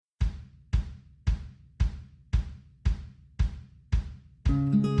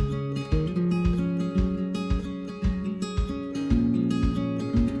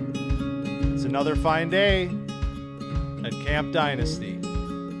another fine day at Camp Dynasty.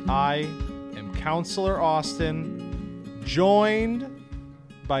 I am Counselor Austin, joined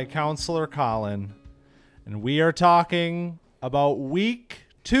by Counselor Colin, and we are talking about week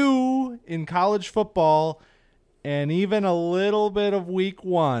 2 in college football and even a little bit of week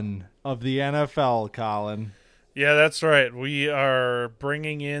 1 of the NFL, Colin. Yeah, that's right. We are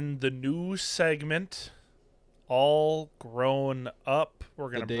bringing in the new segment, All Grown Up.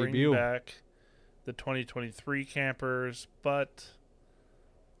 We're going to bring back the 2023 campers, but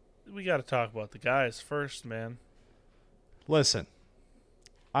we got to talk about the guys first, man. Listen,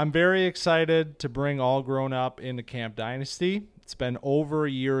 I'm very excited to bring All Grown Up into Camp Dynasty. It's been over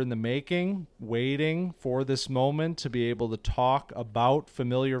a year in the making, waiting for this moment to be able to talk about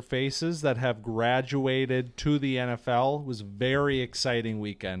familiar faces that have graduated to the NFL. It was a very exciting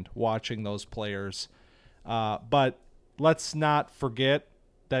weekend watching those players. But let's not forget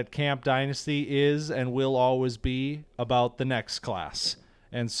that Camp Dynasty is and will always be about the next class.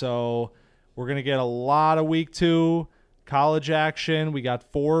 And so we're going to get a lot of week 2 college action. We got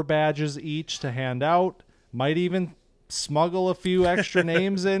 4 badges each to hand out. Might even smuggle a few extra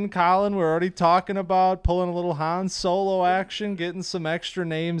names in, Colin. We're already talking about pulling a little Han Solo action, getting some extra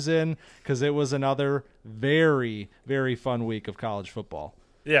names in, because it was another very, very fun week of college football.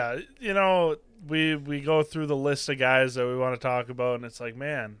 Yeah, you know, we go through the list of guys that we want to talk about, and it's like,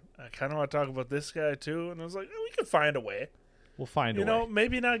 man, I kind of want to talk about this guy too. And I was like, we can find a way. We'll find a way. You know,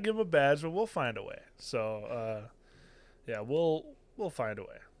 maybe not give him a badge, but we'll find a way. So, yeah, we'll find a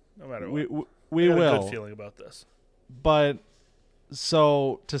way, no matter what. We got will. A good feeling about this. But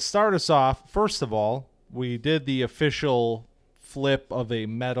so to start us off, first of all, we did the official flip of a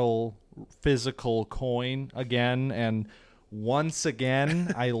metal physical coin again, and once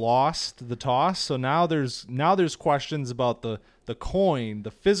again I lost the toss. So now there's questions about the coin,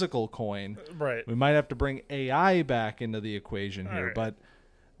 the physical coin. Right. We might have to bring AI back into the equation here, right.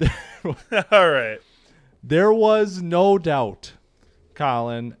 But all right. There was no doubt,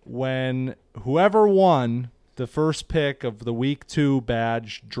 Colin, when whoever won the first pick of the week 2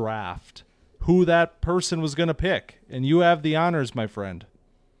 badge draft, who that person was going to pick. And you have the honors, my friend.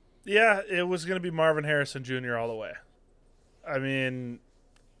 Yeah, it was going to be Marvin Harrison Jr. all the way. I mean,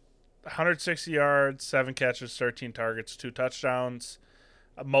 160 yards, 7 catches, 13 targets, 2 touchdowns.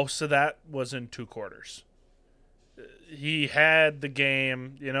 Most of that was in 2 quarters. He had the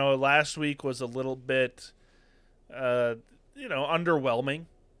game. You know, last week was a little bit, underwhelming,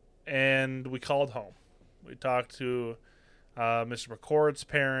 and we called home. We talked to Mr. McCord's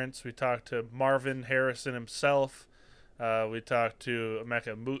parents. We talked to Marvin Harrison himself. We talked to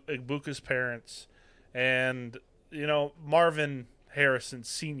Emeka Egbuka's parents. And, you know, Marvin Harrison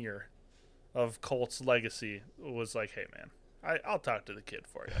Sr. of Colts legacy was like, hey, man, I'll talk to the kid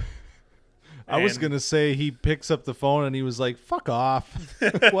for you. I was going to say he picks up the phone and he was like, fuck off.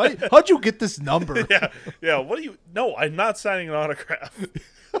 How'd you get this number? Yeah. No, I'm not signing an autograph.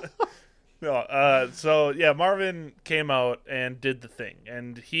 No, so yeah, Marvin came out and did the thing,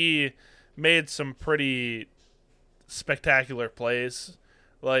 and he made some pretty spectacular plays.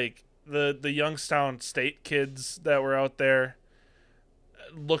 Like the Youngstown State kids that were out there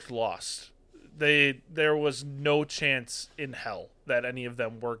looked lost. There was no chance in hell that any of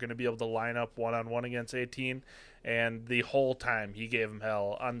them were going to be able to line up 1-on-1 against 18, and the whole time he gave them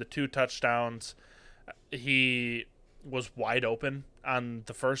hell. On the 2 touchdowns, he was wide open on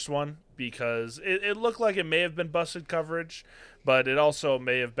the first one because it looked like it may have been busted coverage, but it also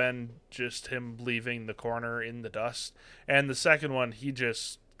may have been just him leaving the corner in the dust. And the second one, he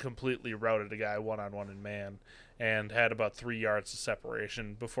just completely routed a guy 1-on-1 in man and had about 3 yards of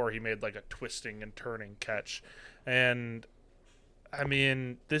separation before he made like a twisting and turning catch. And I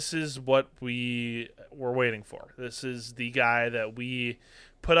mean, this is what we were waiting for. This is the guy that we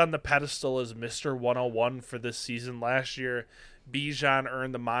put on the pedestal as Mr. 101 for this season. Last year, Bijan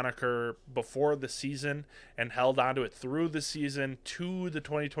earned the moniker before the season and held onto it through the season to the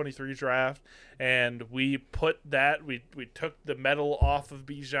 2023 draft. And we put that, we took the medal off of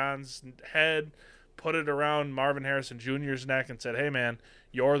Bijan's head, put it around Marvin Harrison Jr.'s neck and said, hey, man,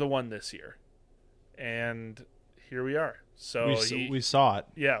 you're the one this year. And here we are. So we saw it.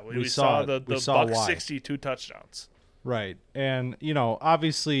 Yeah, we saw the Buck 62 touchdowns. Right. And, you know,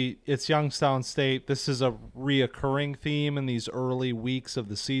 obviously it's Youngstown State. This is a reoccurring theme in these early weeks of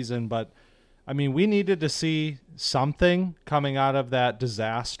the season. But, I mean, we needed to see something coming out of that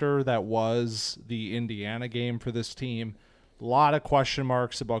disaster that was the Indiana game for this team. A lot of question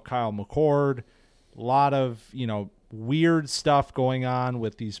marks about Kyle McCord. A lot of, you know, weird stuff going on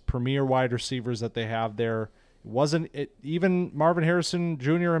with these premier wide receivers that they have there. Even Marvin Harrison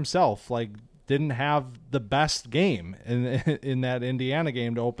Jr. himself, like, didn't have the best game in that Indiana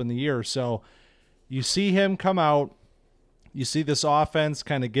game to open the year. So you see him come out. You see this offense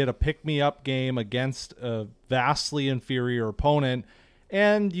kind of get a pick-me-up game against a vastly inferior opponent,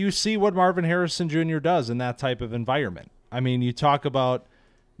 and you see what Marvin Harrison Jr. does in that type of environment. I mean, you talk about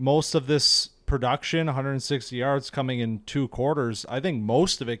most of this production, 160 yards coming in 2 quarters. I think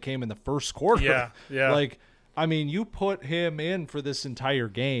most of it came in the first quarter. Yeah. Like, I mean, you put him in for this entire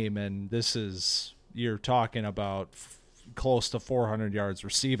game, and you're talking about close to 400 yards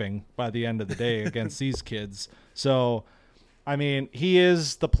receiving by the end of the day against these kids. So, I mean, he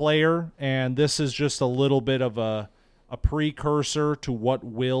is the player, and this is just a little bit of a precursor to what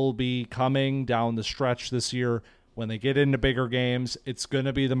will be coming down the stretch this year. When they get into bigger games, it's going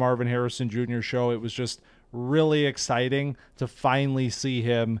to be the Marvin Harrison Jr. show. It was just really exciting to finally see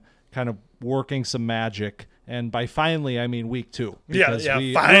him kind of working some magic. And by finally, I mean week 2. Because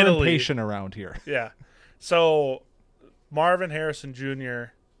we're impatient around here. Yeah. So Marvin Harrison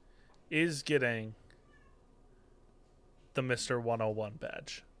Jr. is getting the Mr. 101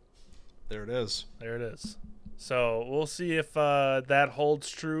 badge. There it is. So we'll see if that holds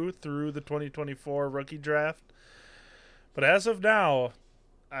true through the 2024 rookie draft. But as of now,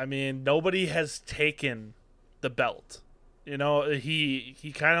 I mean, nobody has taken the belt. You know, he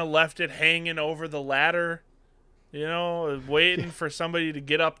kind of left it hanging over the ladder, you know, waiting for somebody to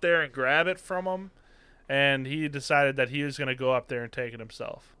get up there and grab it from him. And he decided that he was going to go up there and take it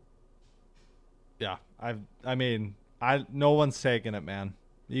himself. Yeah, no one's taking it, man.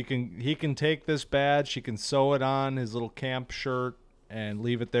 He can take this badge, he can sew it on his little camp shirt and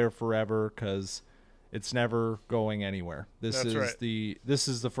leave it there forever because it's never going anywhere. This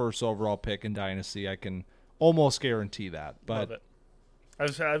is the first overall pick in Dynasty. I can almost guarantee that. But love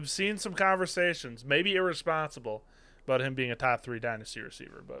it. I've seen some conversations, maybe irresponsible, about him being a top 3 Dynasty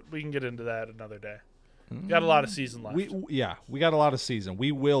receiver, but we can get into that another day. We got a lot of season left. We got a lot of season.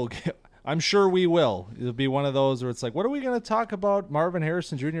 We will get. I'm sure we will. It'll be one of those where it's like, what are we going to talk about Marvin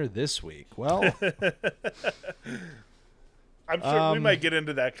Harrison Jr. this week? Well, I'm sure we might get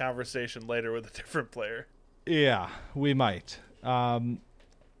into that conversation later with a different player. Yeah, we might.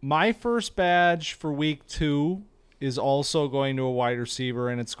 My first badge for week 2 is also going to a wide receiver,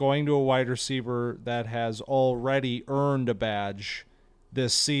 and it's going to a wide receiver that has already earned a badge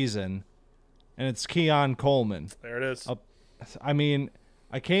this season, and it's Keon Coleman. There it is. I mean,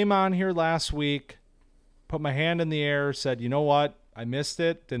 I came on here last week, put my hand in the air, said, you know what? I missed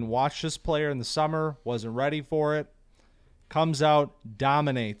it. Didn't watch this player in the summer. Wasn't ready for it. Comes out,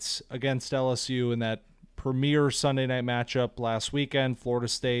 dominates against LSU in that premier Sunday night matchup last weekend. Florida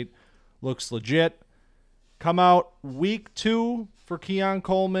State looks legit. Come out week 2 for Keon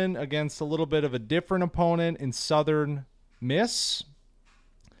Coleman against a little bit of a different opponent in Southern Miss.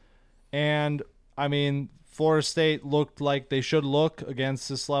 And, I mean, Florida State looked like they should look against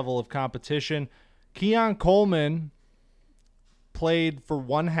this level of competition. Keon Coleman played for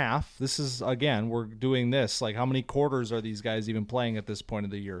 1 half. This is, again, we're doing this. Like, how many quarters are these guys even playing at this point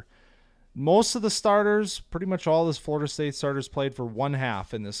of the year? Most of the starters, pretty much all the Florida State starters, played for 1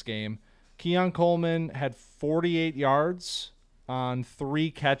 half in this game. Keon Coleman had 48 yards on 3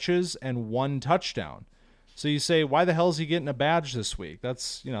 catches and 1 touchdown. So you say, why the hell is he getting a badge this week?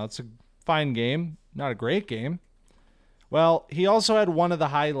 That's, it's a fine game. Not a great game. Well, he also had one of the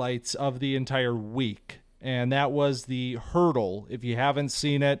highlights of the entire week, and that was the hurdle. If you haven't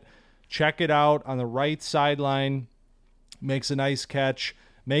seen it, check it out on the right sideline. Makes a nice catch,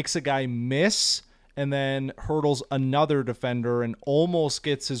 makes a guy miss, and then hurdles another defender and almost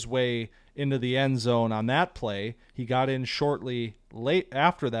gets his way into the end zone on that play. He got in shortly late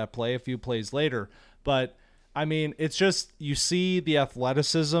after that play, a few plays later. But I mean, it's just, you see the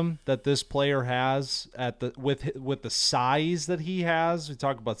athleticism that this player has with the size that he has. We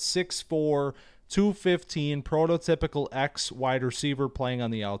talk about 6'4", 215, prototypical X wide receiver playing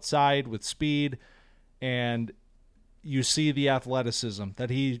on the outside with speed, and you see the athleticism that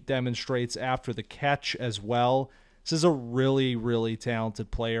he demonstrates after the catch as well. This is a really, really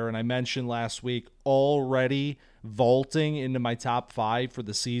talented player, and I mentioned last week already vaulting into my top 5 for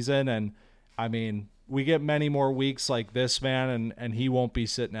the season, and I mean, we get many more weeks like this, man, and he won't be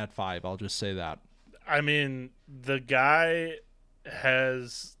sitting at 5. I'll just say that. I mean, the guy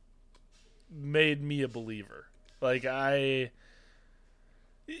has made me a believer. Like, you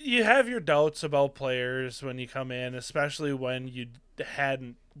have your doubts about players when you come in, especially when you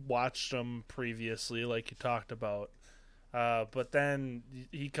hadn't watched them previously, like you talked about. But then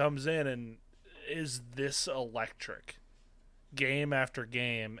he comes in and is this electric game after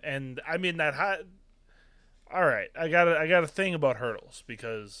game. And I mean, all right, I got a thing about hurdles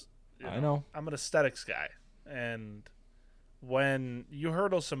because I know. I'm an aesthetics guy, and when you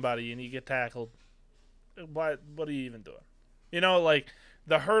hurdle somebody and you get tackled, what are you even doing? Like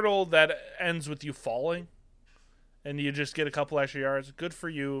the hurdle that ends with you falling, and you just get a couple extra yards. Good for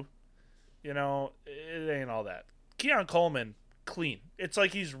you. It ain't all that. Keon Coleman, clean. It's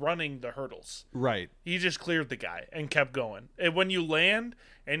like he's running the hurdles. Right. He just cleared the guy and kept going. And when you land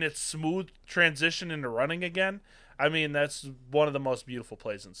and it's smooth transition into running again, I mean, that's one of the most beautiful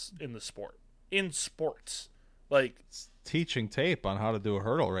plays in the sport. In sports. Like, it's teaching tape on how to do a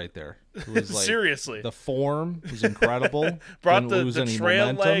hurdle right there. It was like, seriously. The form was incredible. Brought the trail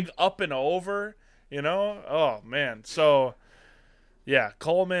momentum. Leg up and over, Oh, man. So, yeah,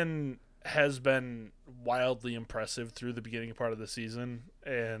 Coleman has been wildly impressive through the beginning part of the season,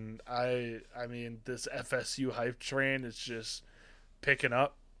 and I mean, this FSU hype train is just picking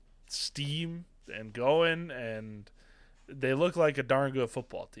up steam and going, and they look like a darn good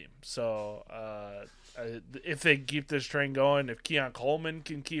football team. So if they keep this train going, if Keon Coleman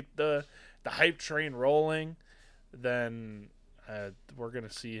can keep the hype train rolling, then we're going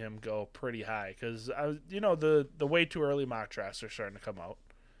to see him go pretty high, because the way too early mock drafts are starting to come out,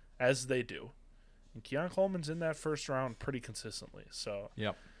 as they do. And Keon Coleman's in that first round pretty consistently. So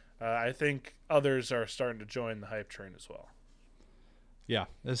yep. I think others are starting to join the hype train as well. Yeah,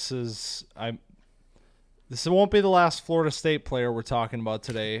 this won't be the last Florida State player we're talking about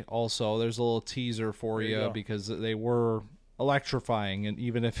today. Also, there's a little teaser for you because they were electrifying, and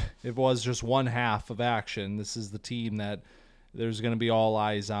even if it was just one half of action, this is the team that there's going to be all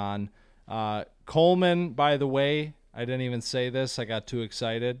eyes on. Coleman, by the way, I didn't even say this. I got too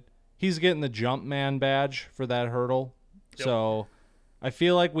excited. He's getting the Jumpman badge for that hurdle. Yep. So I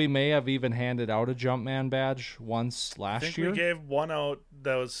feel like we may have even handed out a Jumpman badge once last year. We gave one out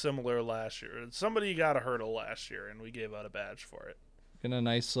that was similar last year. Somebody got a hurdle last year, and we gave out a badge for it. In a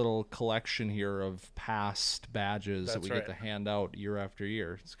nice little collection here of past badges that we get to hand out year after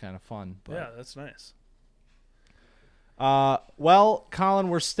year. It's kind of fun. But. Yeah, that's nice. Well, Colin,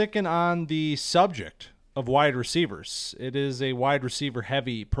 we're sticking on the subject of wide receivers. It is a wide receiver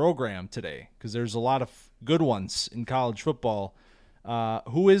heavy program today because there's a lot of good ones in college football.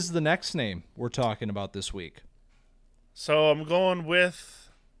 Who is the next name we're talking about this week? So I'm going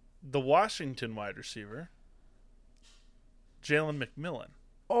with the Washington wide receiver, Jalen McMillan.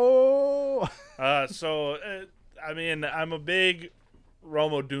 Oh! I mean, I'm a big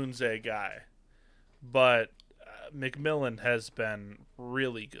Rome Odunze guy, but McMillan has been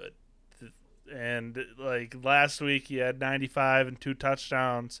really good. And like last week, he had 95 and 2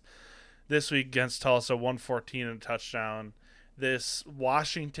 touchdowns. This week against Tulsa, 114 and a touchdown. This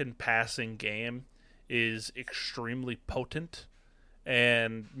Washington passing game is extremely potent,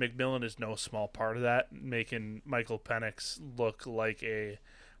 and McMillan is no small part of that, making Michael Penix look like a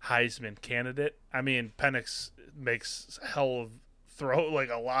Heisman candidate. I mean, Penix makes a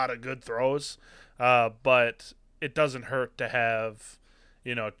lot of good throws, but it doesn't hurt to have,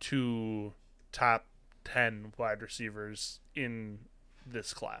 2 top 10 wide receivers in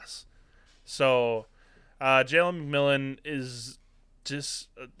this class. So Jalen McMillan is just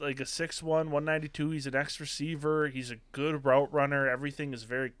like a 6'1", 192. He's an X receiver. He's a good route runner. Everything is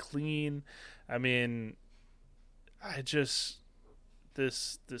very clean. I mean, this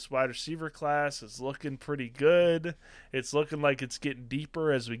wide receiver class is looking pretty good. It's looking like it's getting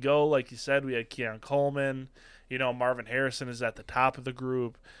deeper as we go. Like you said, we had Keon Coleman. Marvin Harrison is at the top of the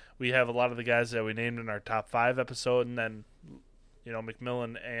group. We have a lot of the guys that we named in our top 5 episode, and then,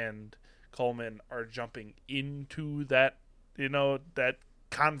 McMillan and Coleman are jumping into that, that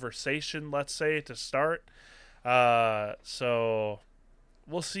conversation, let's say, to start. So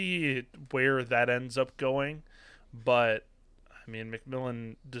we'll see where that ends up going. But, I mean,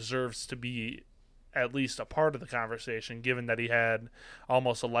 McMillan deserves to be at least a part of the conversation, given that he had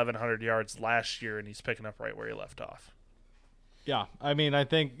almost 1,100 yards last year, and he's picking up right where he left off. Yeah, I mean, I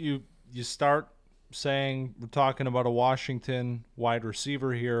think you start saying we're talking about a Washington wide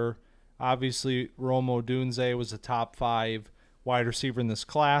receiver here. Obviously, Rome Odunze was a top 5 wide receiver in this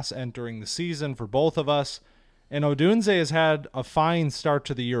class entering the season for both of us. And Odunze has had a fine start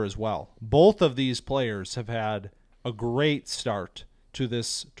to the year as well. Both of these players have had a great start to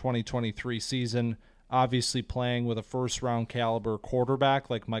this 2023 season, obviously playing with a first-round caliber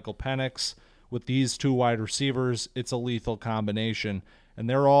quarterback like Michael Penix. With these 2 wide receivers, it's a lethal combination, and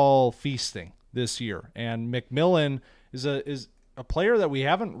they're all feasting this year. And McMillan is a player that we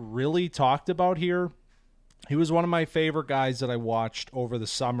haven't really talked about here. He was one of my favorite guys that I watched over the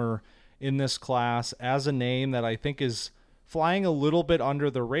summer in this class as a name that I think is flying a little bit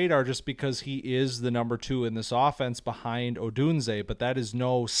under the radar just because he is the number 2 in this offense behind Odunze, but that is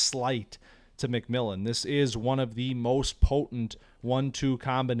no slight to McMillan. This is one of the most potent 1-2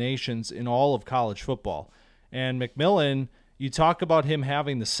 combinations in all of college football. And McMillan, you talk about him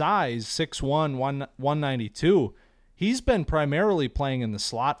having the size, 6'1", 192. He's been primarily playing in the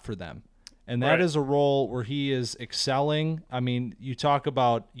slot for them. And that is a role where he is excelling. I mean, you talk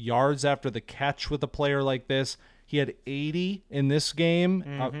about yards after the catch with a player like this. He had 80 in this game,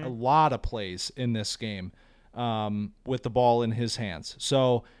 a lot of plays in this game with the ball in his hands.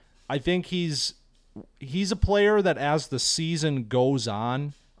 So I think he's a player that as the season goes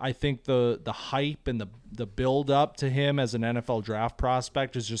on, I think the hype and the build up to him as an NFL draft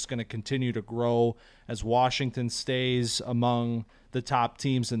prospect is just going to continue to grow as Washington stays among the top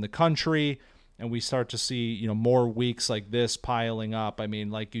teams in the country, and we start to see, more weeks like this piling up. I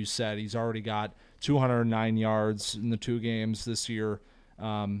mean, like you said, he's already got 209 yards in the 2 games this year,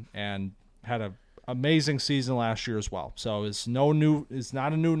 and had an amazing season last year as well. So it's not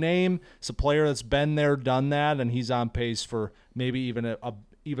a new name. It's a player that's been there, done that, and he's on pace for maybe even a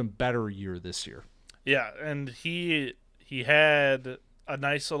even better year this year. Yeah, and he had a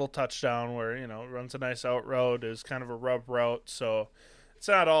nice little touchdown where, runs a nice out route. It was kind of a rub route, so it's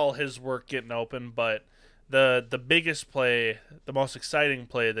not all his work getting open, but the biggest play, the most exciting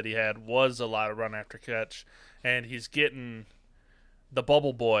play that he had was a lot of run after catch, and he's getting the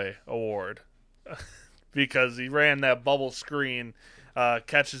Bubble Boy award because he ran that bubble screen,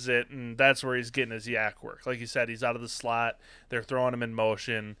 catches it, and that's where he's getting his yak work. Like you said, he's out of the slot, they're throwing him in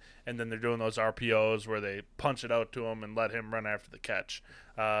motion, and then they're doing those RPOs where they punch it out to him and let him run after the catch.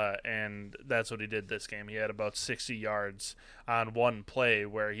 And that's what he did this game. He had about 60 yards on one play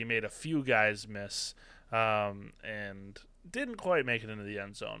where he made a few guys miss and didn't quite make it into the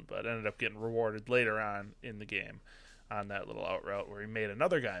end zone, but ended up getting rewarded later on in the game on that little out route where he made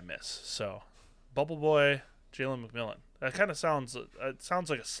another guy miss. So, Bubble Boy, Jalen McMillan. That kind of sounds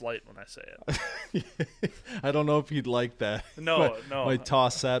like a slight when I say it. I don't know if you'd like that. No. Might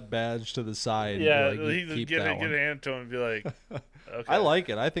toss that badge to the side. Yeah, and be like, get a hand to him and be like, okay. I like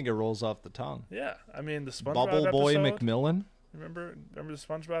it. I think it rolls off the tongue. Yeah, I mean the SpongeBob Bubble Boy episode, McMillan. Remember the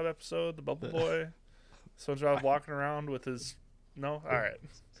SpongeBob episode, the Bubble Boy, SpongeBob walking around with his no. All right.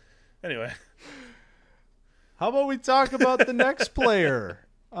 Anyway, how about we talk about the next player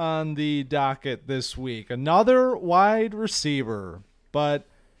on the docket this week? Another wide receiver. But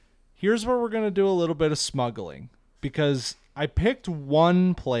here's where we're going to do a little bit of smuggling, because I picked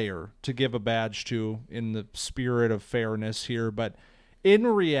one player to give a badge to in the spirit of fairness here, but in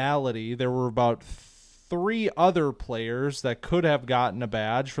reality, there were about 3 other players that could have gotten a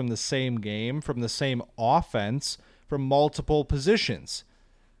badge from the same game, from the same offense, from multiple positions.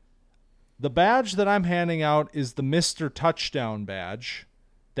 The badge that I'm handing out is the Mr. Touchdown badge.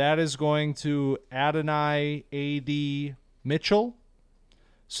 That is going to Adonai A.D. Mitchell.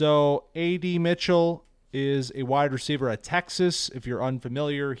 So A.D. Mitchell is a wide receiver at Texas. If you're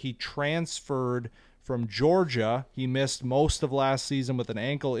unfamiliar, he transferred from Georgia. He missed most of last season with an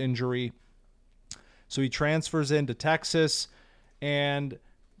ankle injury. So he transfers into Texas, and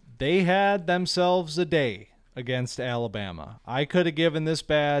they had themselves a day against Alabama. I could have given this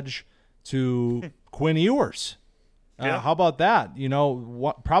badge to Quinn Ewers. How about that?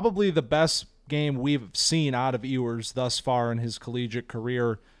 Probably the best game we've seen out of Ewers thus far in his collegiate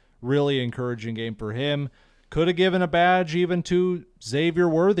career. Really encouraging game for him. Could have given a badge even to Xavier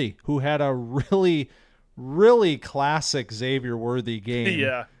Worthy, who had a really, really classic Xavier Worthy game.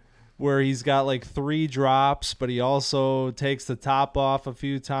 Yeah. Where he's got like 3 drops, but he also takes the top off a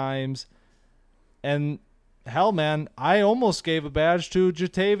few times. And hell, man, I almost gave a badge to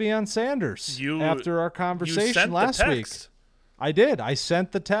Jatavion Sanders after our conversation last week. I did. I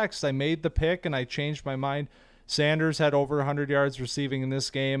sent the text. I made the pick, and I changed my mind. Sanders had over 100 yards receiving in this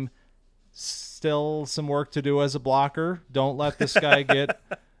game. Still some work to do as a blocker. Don't let this guy get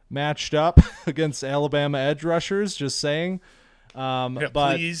matched up against Alabama edge rushers, just saying. But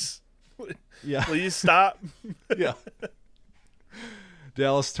please. Yeah. Please stop. Yeah.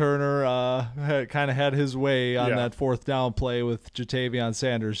 Dallas Turner kind of had his way on that 4th down play with Jatavion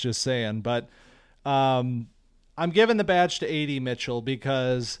Sanders, just saying. But I'm giving the badge to A.D. Mitchell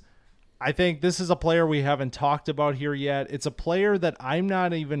because I think this is a player we haven't talked about here yet. It's a player that I'm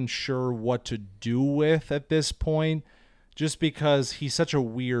not even sure what to do with at this point, just because he's such a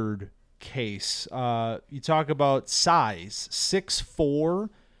weird case. You talk about size, 6'4",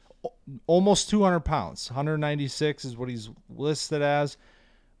 almost 200 pounds. 196 is what he's listed as.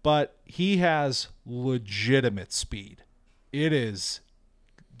 But he has legitimate speed. It is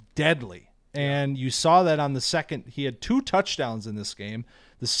deadly. And you saw that on the second. He had 2 touchdowns in this game,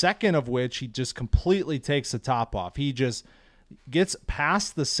 the second of which he just completely takes the top off. He just gets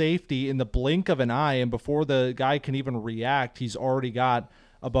past the safety in the blink of an eye, and before the guy can even react, he's already got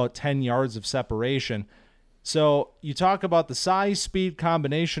about 10 yards of separation. So you talk about the size, speed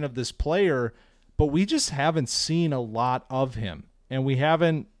combination of this player, but we just haven't seen a lot of him.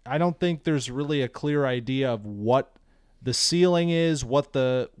 And I don't think there's really a clear idea of what the ceiling is, what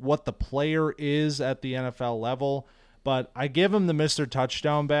the player is at the NFL level. But I give him the Mr.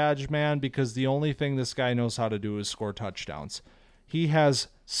 Touchdown badge, man, because the only thing this guy knows how to do is score touchdowns. He has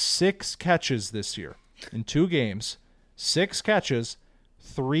 6 catches this year in 2 games, 6 catches,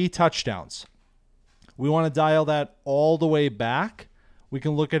 3 touchdowns. We want to dial that all the way back. We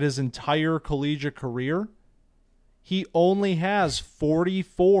can look at his entire collegiate career. He only has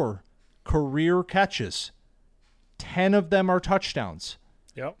 44 career catches. 10 of them are touchdowns.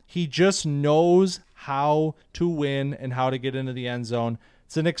 Yep. He just knows how to win and how to get into the end zone.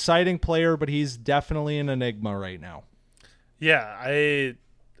 It's an exciting player, but he's definitely an enigma right now. Yeah, I,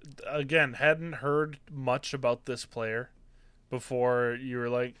 again, hadn't heard much about this player before you were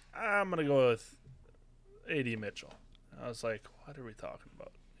like, I'm going to go with A.D. Mitchell. I was like, what are we talking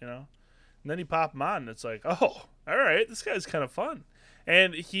about? And then you pop him on, and it's like, oh, all right, this guy's kind of fun.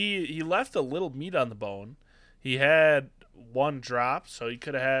 And he left a little meat on the bone. He had 1 drop, so he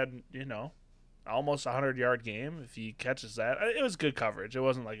could have had, almost a 100-yard game if he catches that. It was good coverage. It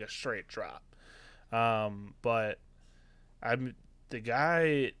wasn't like a straight drop. But the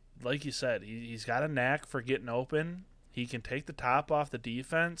guy, like you said, he's got a knack for getting open. He can take the top off the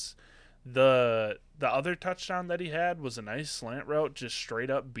defense. The other touchdown that he had was a nice slant route, just straight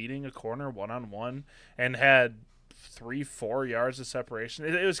up beating a corner one-on-one, and had 3-4 yards of separation.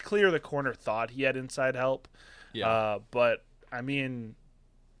 It was clear the corner thought he had inside help. Yeah. But,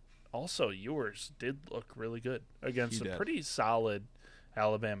 also Ewers did look really good against a pretty solid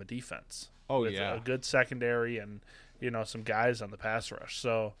Alabama defense. Oh, with yeah. a good secondary and, some guys on the pass rush.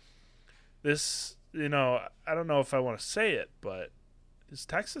 So this, I don't know if I want to say it, but is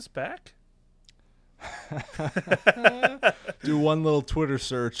Texas back? Do one little Twitter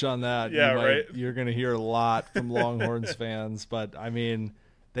search on that. Yeah, right. You're going to hear a lot from Longhorns fans, but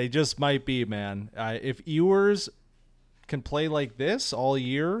they just might be, man. If Ewers can play like this all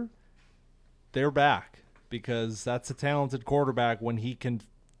year, they're back, because that's a talented quarterback when he can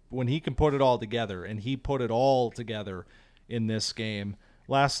put it all together, and he put it all together in this game.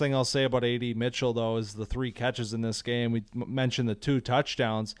 Last thing I'll say about A.D. Mitchell, though, is the 3 catches in this game. We mentioned the 2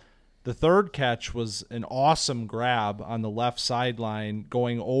 touchdowns. The third catch was an awesome grab on the left sideline,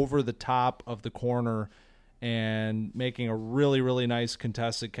 going over the top of the corner and making a really, really nice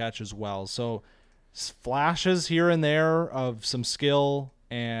contested catch as well. So flashes here and there of some skill,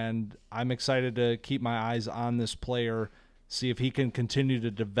 and I'm excited to keep my eyes on this player, see if he can continue to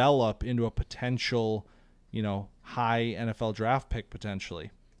develop into a potential, high NFL draft pick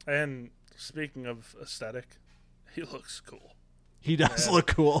potentially. And speaking of aesthetic, he looks cool. He does look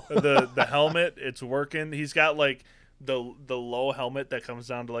cool. the helmet, it's working. He's got like the low helmet that comes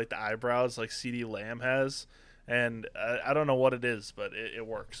down to like the eyebrows, like CeeDee Lamb has. And I don't know what it is, but it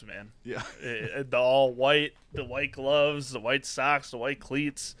works, man. Yeah. The all white, the white gloves, the white socks, the white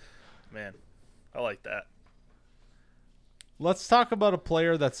cleats. Man, I like that. Let's talk about a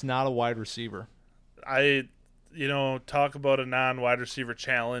player that's not a wide receiver. Talk about a non-wide receiver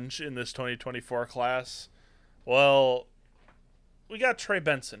challenge in this 2024 class. Well, we got Trey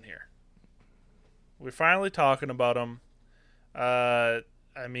Benson here. We're finally talking about him.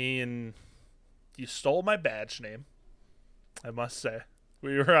 You stole my badge name, I must say.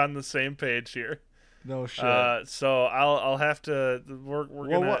 We were on the same page here. No shit. So I'll have to. We're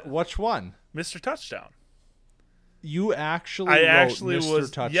gonna. Which one? Mr. Touchdown. You actually wrote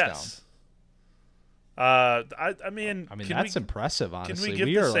Mr. Touchdown. Yes. That's impressive, honestly. Can we give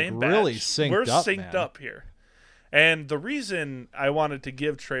we the are same really badge? synced We're up, synced man. up here. And the reason I wanted to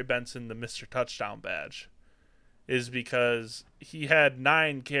give Trey Benson the Mr. Touchdown badge is because he had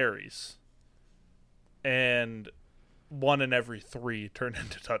 9 carries, and 1 in every 3 turned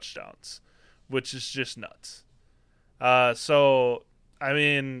into touchdowns, which is just nuts. Florida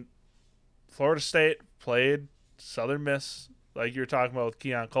State played Southern Miss, like you were talking about with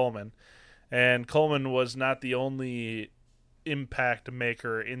Keon Coleman, and Coleman was not the only impact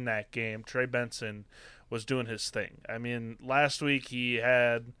maker in that game. Trey Benson was doing his thing. Last week he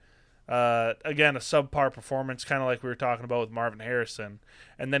had, again, a subpar performance, kind of like we were talking about with Marvin Harrison,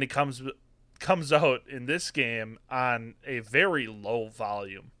 and then he comes out in this game on a very low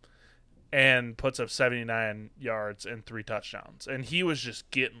volume and puts up 79 yards and 3 touchdowns. And he was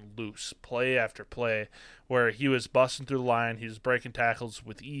just getting loose play after play where he was busting through the line. He was breaking tackles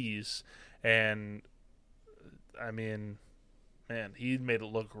with ease. And, I mean, man, he made it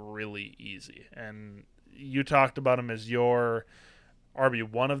look really easy. And you talked about him as your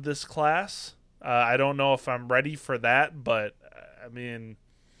RB1 of this class. I don't know if I'm ready for that, but, I mean,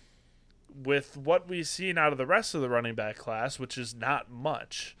 with what we've seen out of the rest of the running back class, which is not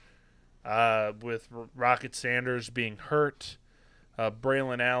much, with Rocket Sanders being hurt,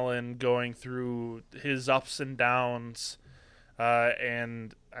 Braylon Allen going through his ups and downs,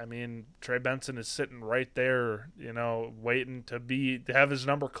 and I mean Trey Benson is sitting right there, waiting to have his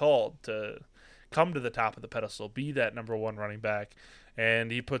number called to come to the top of the pedestal, be that number one running back.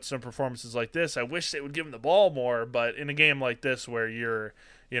 And he puts some performances like this. I wish they would give him the ball more, but in a game like this where you're,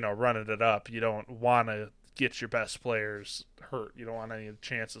 running it up, you don't want to get your best players hurt. You don't want any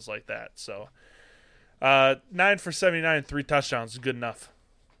chances like that. So 9 for 79, 3 touchdowns is good enough.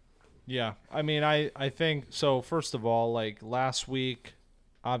 Yeah, I mean, I think so. First of all, like last week,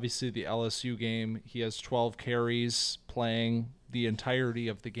 obviously the LSU game, he has 12 carries playing the entirety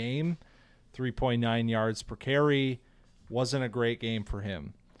of the game, 3.9 yards per carry. Wasn't a great game for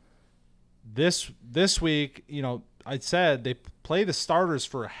him. This week, I said they play the starters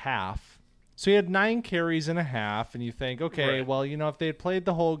for a half. So he had 9 carries and a half, and you think, okay, right. well, if they had played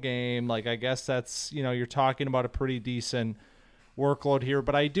the whole game, like I guess that's, you're talking about a pretty decent workload here.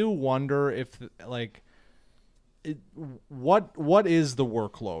 But I do wonder if, what is the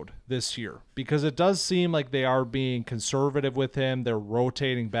workload this year? Because it does seem like they are being conservative with him. They're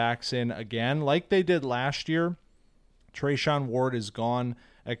rotating backs in again, like they did last year. Trayshawn Ward is gone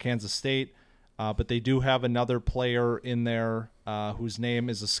at Kansas State, but they do have another player in there whose name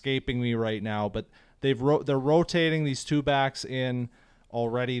is escaping me right now. But they're rotating these 2 backs in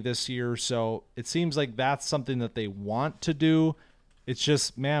already this year, so it seems like that's something that they want to do. It's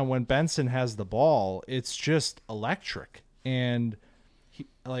just, man, when Benson has the ball, it's just electric. And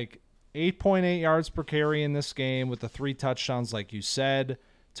 8.8 yards per carry in this game with the 3 touchdowns, like you said.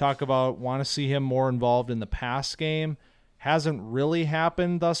 Talk about want to see him more involved in the pass game. Hasn't really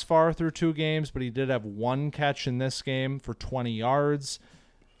happened thus far through 2 games, but he did have 1 catch in this game for 20 yards.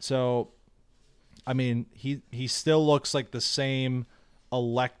 So, I mean, he still looks like the same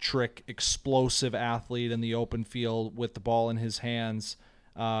electric, explosive athlete in the open field with the ball in his hands.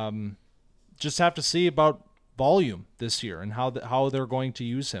 Just have to see about volume this year and how they're going to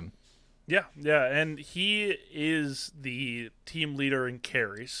use him. Yeah, and he is the team leader in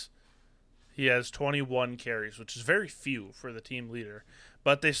carries. He has 21 carries, which is very few for the team leader.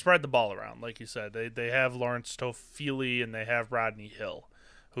 But they spread the ball around, like you said. They have Lawrence Toafili and they have Rodney Hill,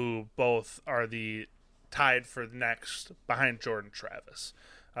 who both are the tied for next behind Jordan Travis.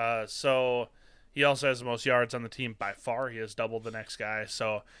 So he also has the most yards on the team by far. He has double the next guy.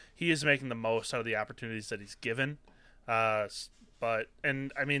 So he is making the most out of the opportunities that he's given.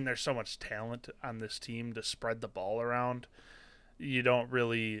 And I mean, there's so much talent on this team to spread the ball around. You don't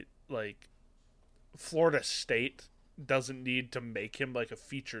really, Florida State doesn't need to make him like a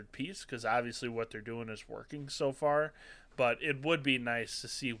featured piece because obviously what they're doing is working so far. But it would be nice to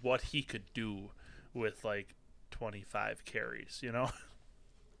see what he could do with 25 carries,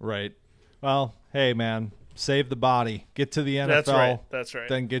 Right. Well, hey, man, save the body. Get to the NFL. That's right.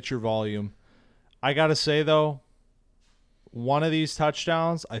 Then get your volume. I got to say, though, one of these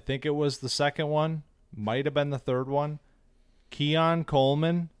touchdowns, I think it was the second one, might have been the third one. Keon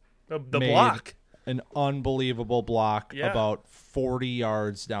Coleman the block. An unbelievable block about 40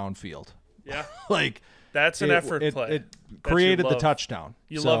 yards downfield. Yeah. That's an effort play. It created the touchdown.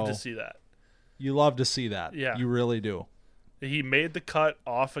 You love to see that. You love to see that. Yeah. You really do. He made the cut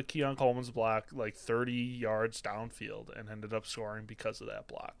off of Keon Coleman's block 30 yards downfield and ended up scoring because of that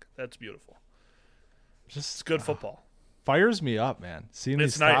block. That's beautiful. It's good football. Fires me up, man. Seeing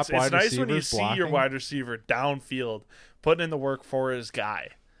it's these nice. top wide it's nice when you receivers blocking. See your wide receiver downfield putting in the work for his guy.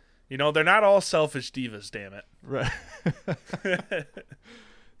 They're not all selfish divas, damn it. Right.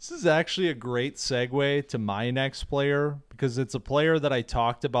 This is actually a great segue to my next player because it's a player that I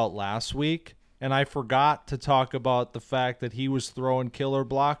talked about last week, and I forgot to talk about the fact that he was throwing killer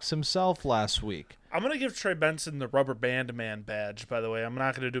blocks himself last week. I'm going to give Trey Benson the rubber band man badge, by the way. I'm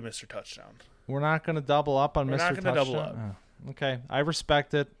not going to do Mr. Touchdown. We're not going to double up on Mr. Touchdown? We're not going to double up. Oh, okay. I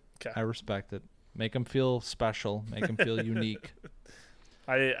respect it. Okay. I respect it. Make him feel special. Make him feel unique.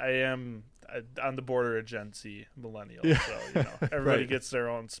 I am on the border of Gen Z millennial, so everybody right. gets their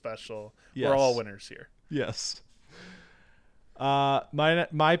own special. Yes. We're all winners here. Yes. My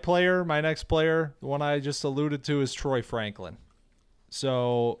next player, the one I just alluded to, is Troy Franklin.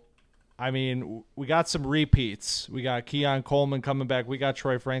 So I mean, we got some repeats. We got Keon Coleman coming back. We got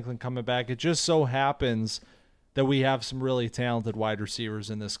Troy Franklin coming back. It just so happens that we have some really talented wide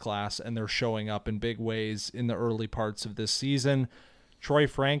receivers in this class, and they're showing up in big ways in the early parts of this season. Troy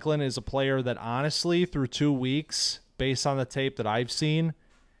Franklin is a player that, honestly, through 2 weeks, based on the tape that I've seen,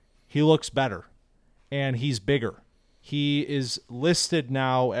 he looks better, and he's bigger. He is listed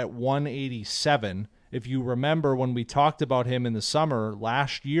now at 187. If you remember when we talked about him in the summer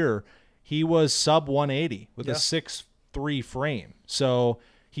last year, he was sub 180 with a 6'3" frame. So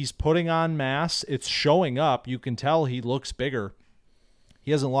he's putting on mass. It's showing up. You can tell he looks bigger.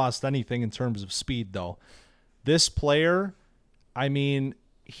 He hasn't lost anything in terms of speed, though. This player, I mean,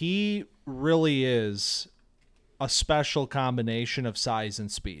 he really is a special combination of size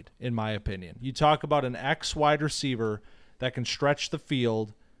and speed, in my opinion. You talk about an X-wide receiver that can stretch the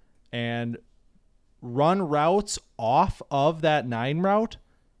field and run routes off of that 9 route.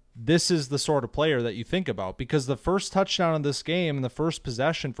 This is the sort of player that you think about, because the first touchdown in this game and the first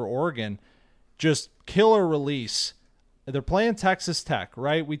possession for Oregon, just killer release. They're playing Texas Tech,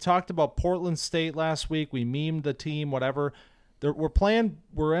 right? We talked about Portland State last week. We memed the team, whatever.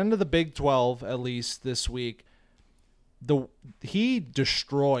 We're into the Big 12 at least this week. He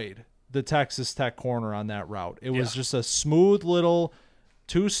destroyed the Texas Tech corner on that route. It was just a smooth little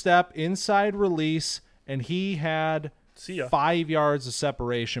 2-step inside release, and he had 5 yards of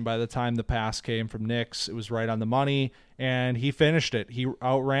separation by the time the pass came from Nix. It was right on the money, and he finished it. He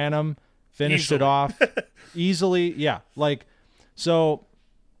outran him, finished it off easily. Yeah, so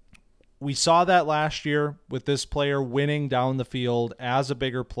we saw that last year with this player winning down the field as a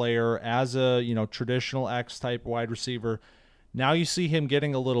bigger player, as a traditional X-type wide receiver. Now you see him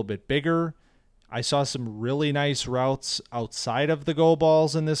getting a little bit bigger. I saw some really nice routes outside of the go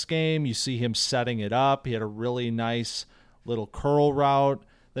balls in this game. You see him setting it up. He had a really nice little curl route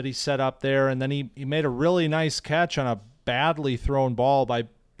that he set up there, and then he made a really nice catch on a badly thrown ball by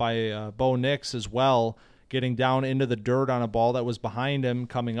Bo Nix as well, getting down into the dirt on a ball that was behind him,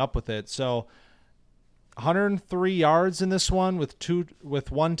 coming up with it. So 103 yards in this one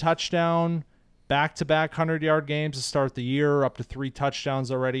with 1 touchdown, back-to-back 100-yard games to start the year, up to 3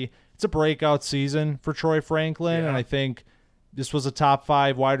 touchdowns already. It's a breakout season for Troy Franklin, and I think this was a top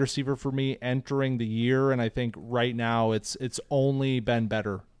 5 wide receiver for me entering the year, and I think right now it's only been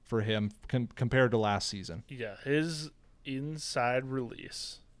better for him compared to last season. Yeah, his inside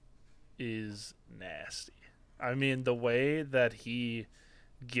release is nasty. I mean, the way that he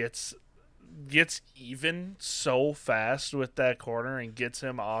gets even so fast with that corner and gets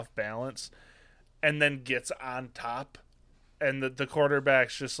him off balance and then gets on top, and the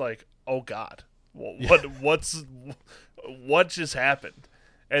quarterback's just like, oh God, what just happened?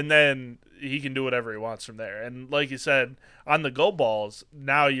 And then he can do whatever he wants from there. And like you said, on the go balls,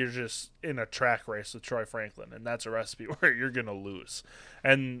 now you're just in a track race with Troy Franklin, and that's a recipe where you're going to lose.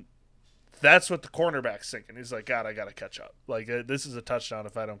 And that's what the cornerback's thinking. He's like, God, I got to catch up. This is a touchdown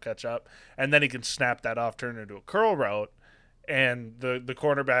if I don't catch up. And then he can snap that off, turn it into a curl route. And the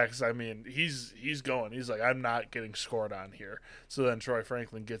cornerbacks, I mean, he's going. He's like, I'm not getting scored on here. So then Troy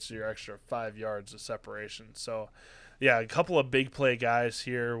Franklin gets your extra 5 yards of separation. So, yeah, a couple of big play guys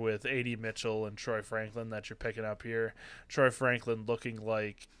here with A.D. Mitchell and Troy Franklin that you're picking up here. Troy Franklin looking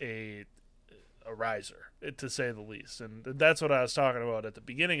like a riser, to say the least. And that's what I was talking about at the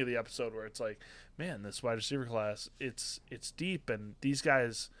beginning of the episode, where it's like, man, this wide receiver class, it's deep, and these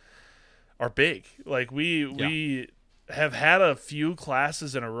guys are big. We have had a few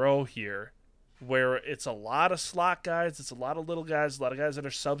classes in a row here where it's a lot of slot guys, it's a lot of little guys, a lot of guys that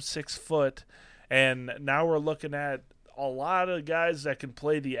are sub 6 foot, and now we're looking at a lot of guys that can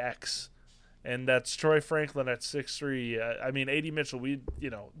play the X. And that's Troy Franklin at 6'3". I mean, A.D. Mitchell, we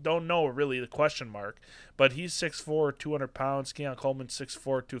don't know really the question mark, but he's 6'4", 200 pounds. Keon Coleman 6'4",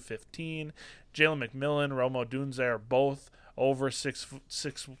 215. Jalen McMillan, Romo Dunze are both over 6.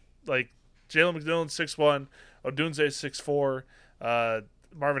 Like Jalen McMillan 6'1", Odunze 6'4",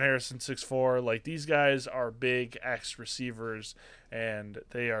 Marvin Harrison 6'4". Like, these guys are big X receivers, and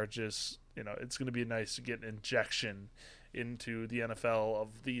they are just it's going to be nice to get an injection into the NFL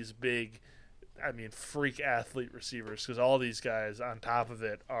of these big, I mean, freak athlete receivers, because all these guys on top of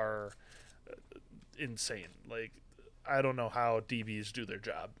it are insane. Like, I don't know how DBs do their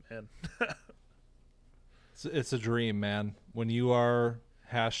job, man. It's a dream, man. When you are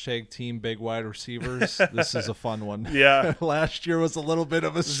 #team big wide receivers, this is a fun one. Yeah. Last year was a little bit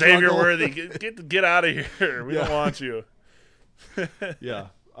of a struggle. Xavier Worthy, get out of here. We don't want you. Yeah.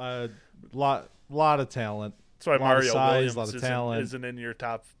 Lot of talent. That's why Mario size, Williams isn't in your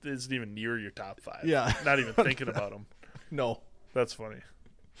top, isn't even near your top 5. Yeah. Not even thinking about him. No. That's funny.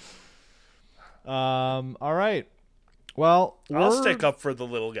 All right. Well, I'll stick up for the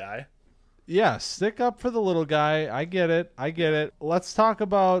little guy. Yeah, stick up for the little guy. I get it. Let's talk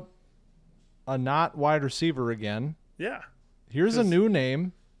about a not wide receiver again. Yeah. Here's a new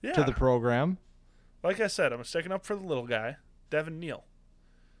name Yeah. to the program. Like I said, I'm sticking up for the little guy, Devin Neal.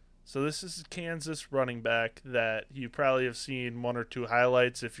 So this is a Kansas running back that you probably have seen one or two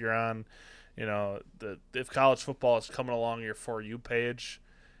highlights if you're on, if college football is coming along your For You page.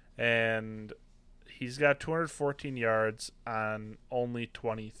 And he's got 214 yards on only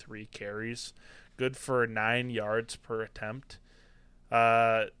 23 carries. Good for 9 yards per attempt.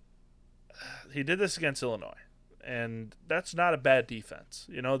 He did this against Illinois. And that's not a bad defense.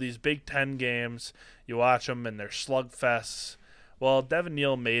 These Big Ten games, you watch them and they're slugfests. Well, Devin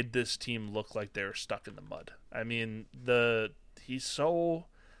Neal made this team look like they were stuck in the mud. I mean, he's so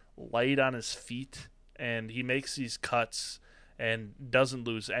light on his feet, and he makes these cuts and doesn't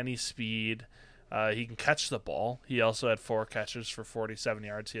lose any speed. He can catch the ball. He also had 4 catches for 47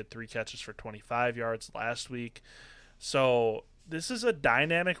 yards. He had 3 catches for 25 yards last week. So this is a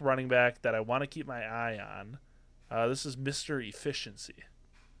dynamic running back that I want to keep my eye on. This is Mr. Efficiency.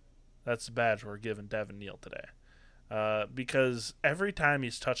 That's the badge we're giving Devin Neal today. Because every time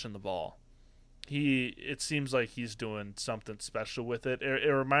he's touching the ball, it seems like he's doing something special with it.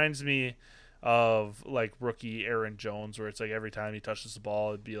 It reminds me of like rookie Aaron Jones, where it's like every time he touches the ball,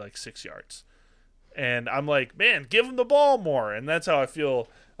 it'd be like 6 yards. And I'm like, man, give him the ball more. And that's how I feel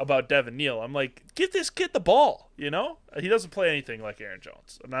about Devin Neal. I'm like, give this kid the ball, He doesn't play anything like Aaron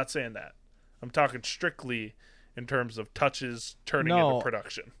Jones. I'm not saying that. I'm talking strictly in terms of touches turning into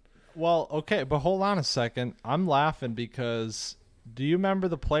production. Well, okay, but hold on a second. I'm laughing because do you remember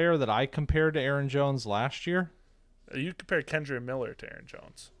the player that I compared to Aaron Jones last year? You compared Kendre Miller to Aaron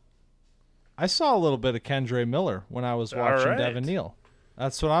Jones. I saw a little bit of Kendre Miller when I was watching Devin Neal.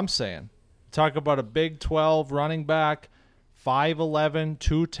 That's what I'm saying. Talk about a Big 12 running back, 5'11",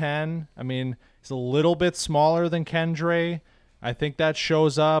 210. I mean, he's a little bit smaller than Kendre. I think that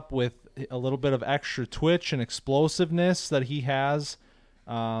shows up with a little bit of extra twitch and explosiveness that he has.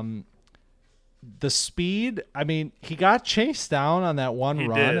 The speed, I mean, he got chased down on that one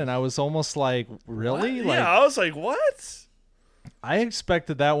run, and I was almost like, really? What? I was like, what? I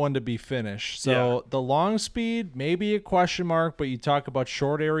expected that one to be finished. So the long speed, maybe a question mark, but you talk about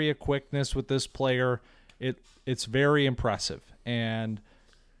short area quickness with this player, it's very impressive. And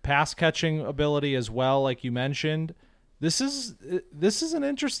pass catching ability as well, like you mentioned. This is an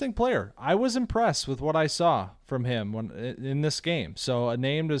interesting player. I was impressed with what I saw from him in this game. So a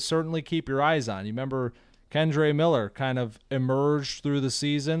name to certainly keep your eyes on. You remember Kendre Miller kind of emerged through the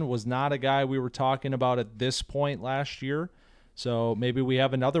season, was not a guy we were talking about at this point last year. So maybe we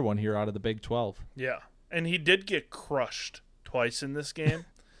have another one here out of the Big 12. Yeah, and he did get crushed twice in this game.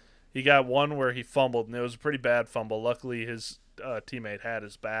 He got one where he fumbled, and it was a pretty bad fumble. Luckily, his teammate had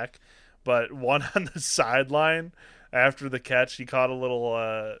his back. But one on the sideline, after the catch, he caught a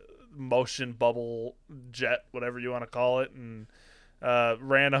little motion bubble jet, whatever you want to call it, and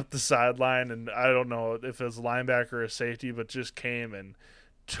ran up the sideline. And I don't know if it was a linebacker or a safety, but just came and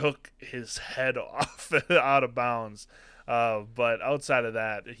took his head off out of bounds. But outside of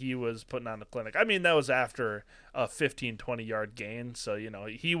that, he was putting on the clinic. I mean, that was after a 15, 20-yard gain. So,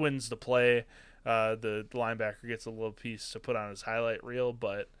 he wins the play. The linebacker gets a little piece to put on his highlight reel.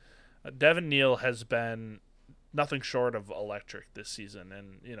 But Devin Neal has been nothing short of electric this season.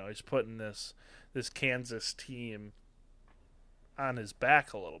 And, he's putting this Kansas team on his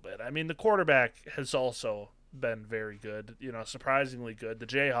back a little bit. I mean, the quarterback has also been very good, surprisingly good. The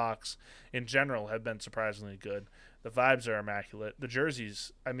Jayhawks in general have been surprisingly good. The vibes are immaculate. The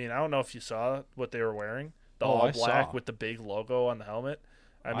jerseys, I mean, I don't know if you saw what they were wearing. The all black with the big logo on the helmet.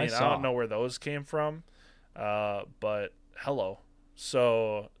 I mean, I don't know where those came from, but hello.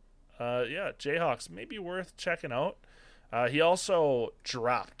 So, Jayhawks may be worth checking out. He also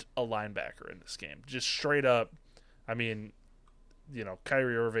dropped a linebacker in this game. Just straight up, I mean,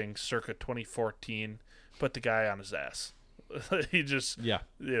 Kyrie Irving circa 2014 put the guy on his ass. He just,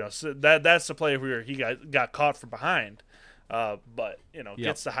 so that's the play where he got caught from behind, but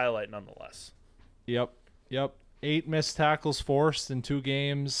gets the highlight nonetheless. Yep. 8 missed tackles forced in 2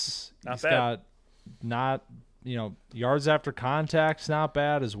 games. Not bad. Got yards after contact's not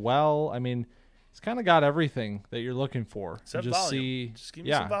bad as well. I mean, he's kind of got everything that you're looking for. Except volume. Just give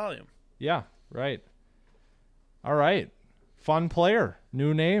me some volume. Yeah, right. All right. Fun player.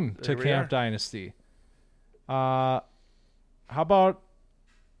 New name to Camp Dynasty. How about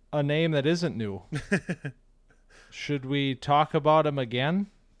a name that isn't new? Should we talk about him again?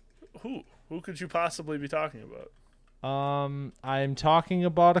 Who could you possibly be talking about? I'm talking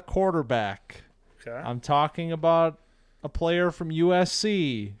about a quarterback. Okay. I'm talking about a player from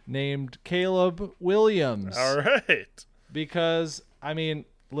USC named Caleb Williams. All right. Because, I mean,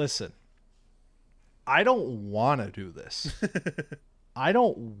 listen, I don't want to do this. I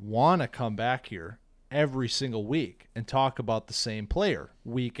don't want to come back here every single week and talk about the same player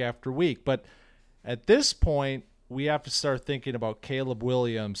week after week. But at this point, we have to start thinking about Caleb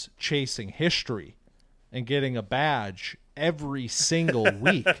Williams chasing history and getting a badge every single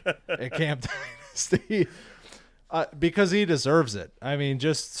week at Camp Dynasty because he deserves it. I mean,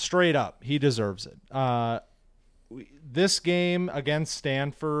 just straight up, he deserves it. This game against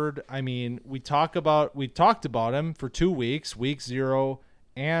Stanford, I mean, we talked about him for 2 weeks, week 0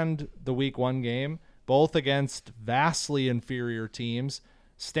 and the week 1 game, both against vastly inferior teams.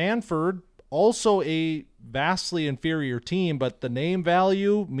 Stanford, also a vastly inferior team, but the name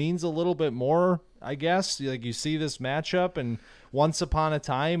value means a little bit more, I guess. Like, you see this matchup, and once upon a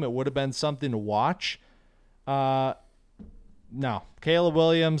time, it would have been something to watch. No, Caleb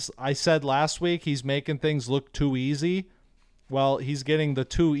Williams, I said last week he's making things look too easy. Well, he's getting the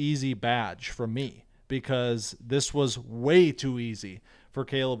too easy badge from me because this was way too easy for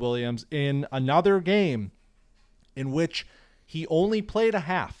Caleb Williams in another game in which he only played a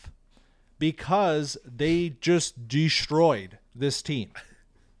half because they just destroyed this team.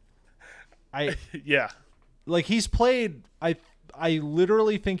 Yeah. Like, he's played, I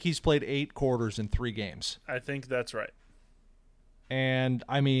literally think he's played 8 quarters in 3 games. I think that's right. And,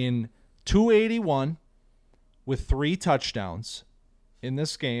 I mean, 281 with 3 touchdowns in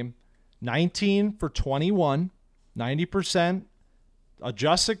this game, 19 for 21, 90%.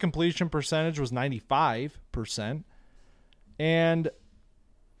 Adjusted completion percentage was 95%. And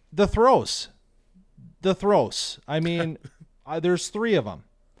the throws. I mean, there's 3 of them.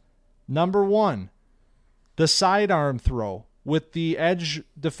 Number 1, the sidearm throw with the edge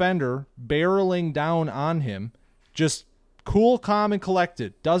defender barreling down on him, just cool, calm, and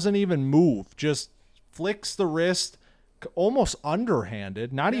collected. Doesn't even move. Just flicks the wrist, almost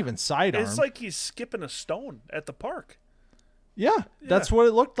underhanded, not even sidearm. It's like he's skipping a stone at the park. Yeah, that's what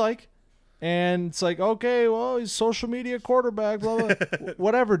it looked like. And it's like, okay, well, he's social media quarterback, blah, blah.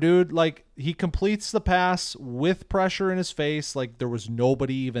 Whatever, dude. Like, he completes the pass with pressure in his face like there was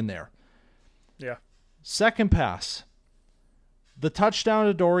nobody even there. Yeah. Second pass, the touchdown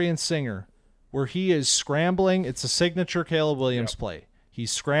to Dorian Singer, where he is scrambling. It's a signature Caleb Williams play.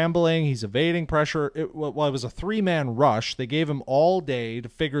 He's scrambling. He's evading pressure. It was a 3-man rush. They gave him all day to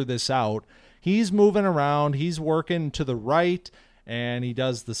figure this out. He's moving around. He's working to the right, and he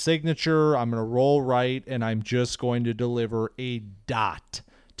does the signature. I'm going to roll right, and I'm just going to deliver a dot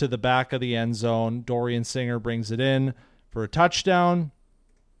to the back of the end zone. Dorian Singer brings it in for a touchdown,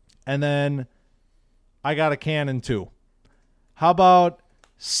 and then I got a cannon too. How about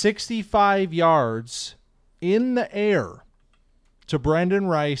 65 yards in the air to Brendan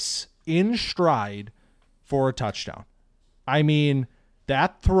Rice in stride for a touchdown? I mean,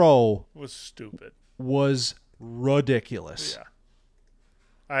 that throw was stupid. Was ridiculous.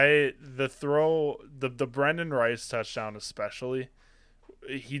 Yeah. The Brendan Rice touchdown especially,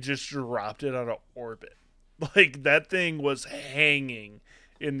 he just dropped it out of orbit. Like, that thing was hanging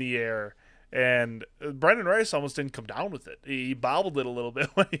in the air. And Brendan Rice almost didn't come down with it. He bobbled it a little bit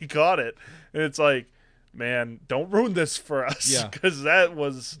when he caught it. And it's like, man, don't ruin this for us. Yeah. Because that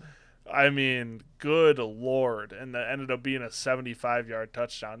was, I mean, good Lord. And that ended up being a 75-yard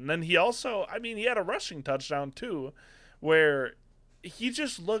touchdown. And then he also, I mean, he had a rushing touchdown too, where he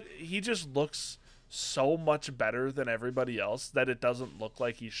just looks so much better than everybody else that it doesn't look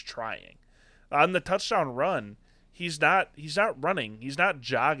like he's trying. On the touchdown run, He's not running. He's not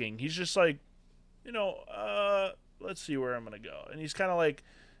jogging. He's just like, let's see where I'm going to go. And he's kind of like,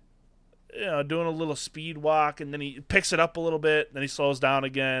 doing a little speed walk, and then he picks it up a little bit, and then he slows down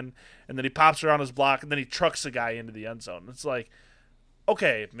again, and then he pops around his block, and then he trucks the guy into the end zone. It's like,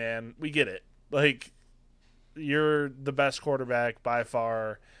 okay, man, we get it. Like, you're the best quarterback by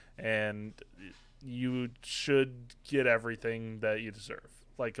far, and you should get everything that you deserve.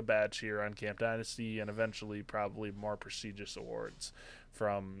 Like a badge here on Camp Dynasty, and eventually probably more prestigious awards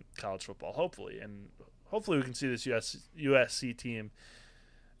from college football, hopefully. And hopefully we can see this USC team,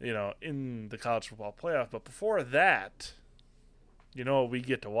 in the college football playoff. But before that, what we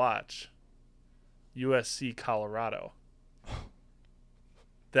get to watch? USC Colorado.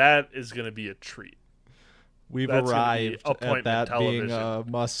 That is going to be a treat. We've arrived at that television. Being a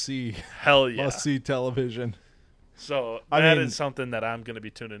must-see. Hell yeah. Must-see television. So that is something that I'm going to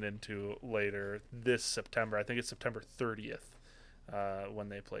be tuning into later this September. I think it's September 30th. when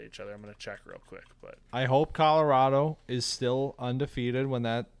they play each other. I'm going to check real quick. But I hope Colorado is still undefeated when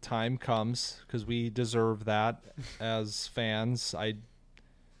that time comes, because we deserve that as fans.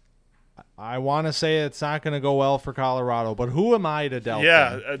 I want to say it's not going to go well for Colorado, but who am I to doubt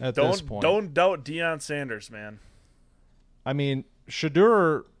them at this point? Don't doubt Deion Sanders, man. I mean,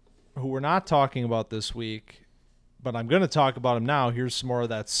 Shadur, who we're not talking about this week, but I'm going to talk about him now. Here's some more of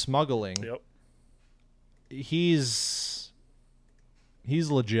that smuggling. Yep. He's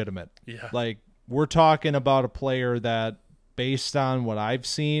legitimate. Yeah. Like, we're talking about a player that, based on what I've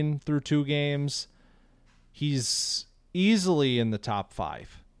seen through 2 games, he's easily in the top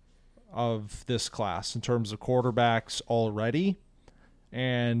 5 of this class in terms of quarterbacks already,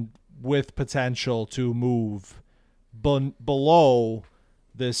 and with potential to move below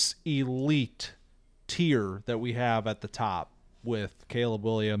this elite tier that we have at the top with Caleb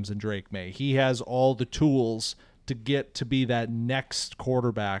Williams and Drake May. He has all the tools to get to be that next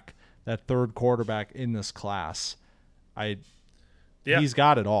quarterback, that third quarterback in this class. He's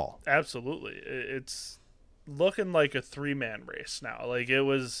got it all. Absolutely. It's looking like a 3-man race now. Like, it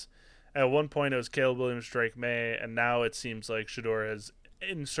was at one point it was Caleb Williams, Drake May, and now it seems like Shador has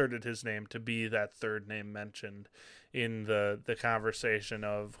inserted his name to be that third name mentioned in the conversation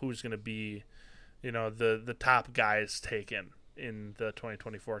of who's going to be, the top guys taken in the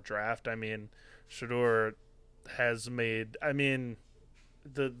 2024 draft. I mean, Shador has made,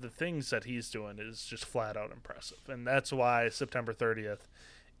 the things that he's doing is just flat out impressive. And that's why September 30th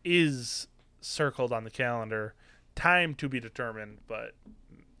is circled on the calendar. Time to be determined, but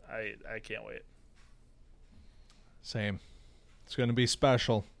I can't wait. Same. It's going to be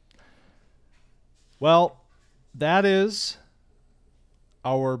special. Well, that is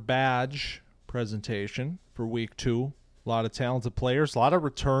our badge presentation for week 2. A lot of talented players, a lot of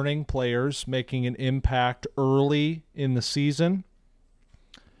returning players making an impact early in the season.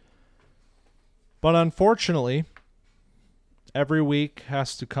 But unfortunately, every week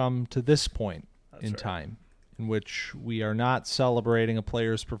has to come to this point in time in which we are not celebrating a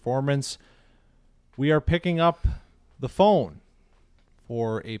player's performance. We are picking up the phone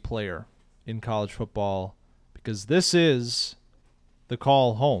for a player in college football, because this is the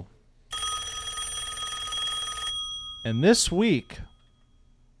call home. And this week,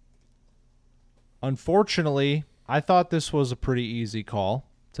 unfortunately, I thought this was a pretty easy call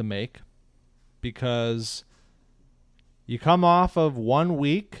to make, because you come off of 1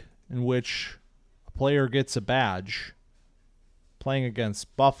 week in which a player gets a badge playing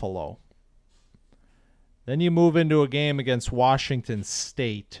against Buffalo. Then you move into a game against Washington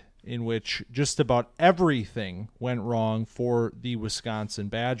State in which just about everything went wrong for the Wisconsin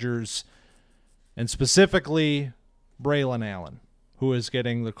Badgers, and specifically Braylon Allen, who is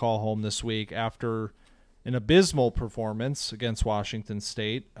getting the call home this week after an abysmal performance against Washington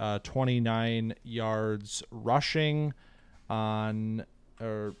State, 29 yards rushing on,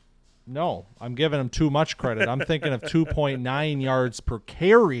 no, I'm giving him too much credit. I'm thinking of 2.9 yards per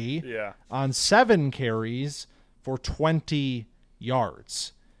carry on 7 carries for 20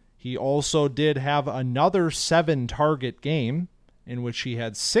 yards. He also did have another 7-target game in which he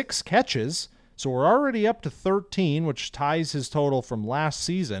had 6 catches. So we're already up to 13, which ties his total from last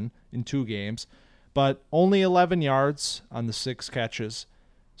season in 2 games, but only 11 yards on the 6 catches.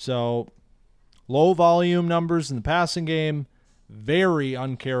 So low volume numbers in the passing game, very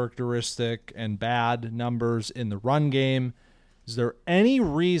uncharacteristic and bad numbers in the run game. Is there any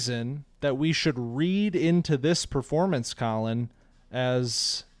reason that we should read into this performance, Colin,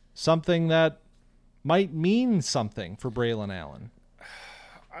 as something that might mean something for Braylon Allen?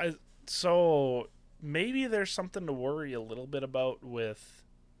 So maybe there's something to worry a little bit about with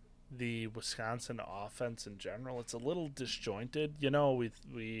the Wisconsin offense in general. It's a little disjointed.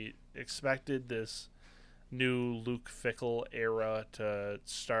 We expected this new Luke Fickell era to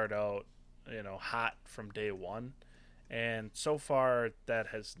start out, hot from day one. And so far that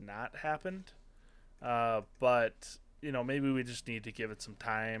has not happened. But, maybe we just need to give it some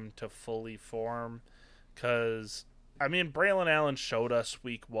time to fully form, because Braylon Allen showed us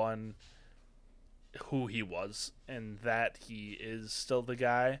week 1 who he was, and that he is still the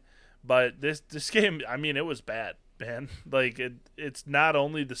guy. But this game, it was bad, man. Like, it's not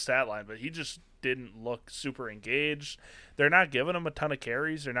only the stat line, but he just didn't look super engaged. They're not giving him a ton of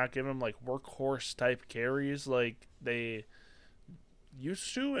carries. They're not giving him, like, workhorse-type carries like they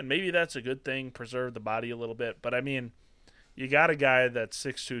used to, and maybe that's a good thing, preserve the body a little bit. But, you got a guy that's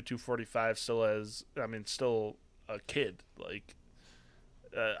 6'2", 245, still a kid. Like,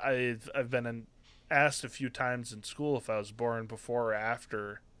 I've been asked a few times in school if I was born before or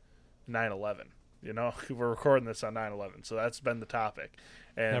after 9/11, You know, we're recording this on 9/11, so that's been the topic.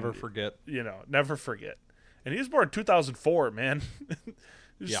 And Never forget. You know, never forget. And he was born in 2004, man.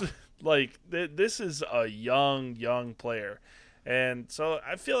 Yeah. Like, this is a young player. And so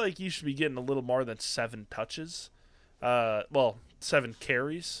I feel like you should be getting a little more than 7 touches. 7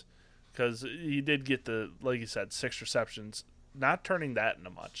 carries. Because he did get like you said, 6 receptions. Not turning that into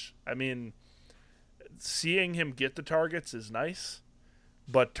much. I mean, seeing him get the targets is nice.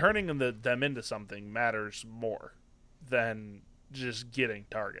 But turning them into something matters more than just getting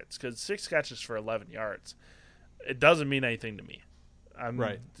targets. Because 6 catches for 11 yards, it doesn't mean anything to me.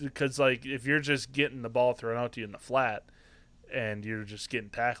 Right. Because, like, if you're just getting the ball thrown out to you in the flat and you're just getting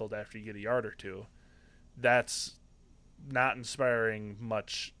tackled after you get a yard or two, that's not inspiring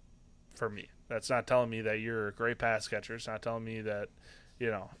much for me. That's not telling me that you're a great pass catcher. It's not telling me that, you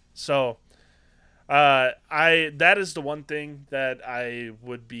know. So that is the one thing that I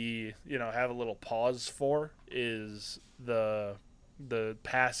would be, you know, have a little pause for is the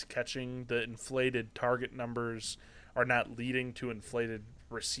pass catching. The inflated target numbers are not leading to inflated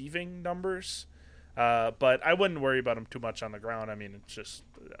receiving numbers. But I wouldn't worry about him too much on the ground. I mean, it's just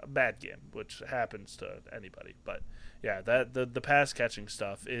a bad game, which happens to anybody. But yeah, that the pass catching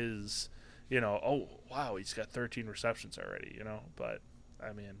stuff is, you know, oh wow, he's got 13 receptions already, you know. But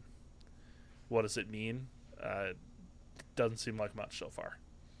I mean, what does it mean? Doesn't seem like much so far.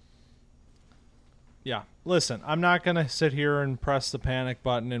 Yeah. Listen, I'm not going to sit here and press the panic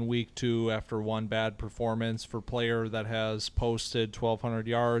button in week 2 after one bad performance for a player that has posted 1,200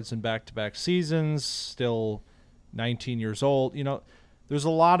 yards in back-to-back seasons, still 19 years old. You know, there's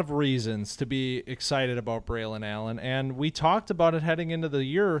a lot of reasons to be excited about Braylon Allen, and we talked about it heading into the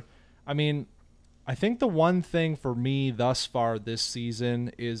year. I mean, I think the one thing for me thus far this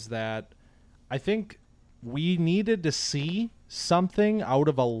season is that I think we needed to see something out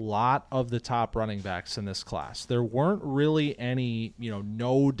of a lot of the top running backs in this class. There weren't really any, you know,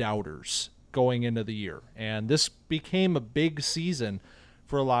 no doubters going into the year. And this became a big season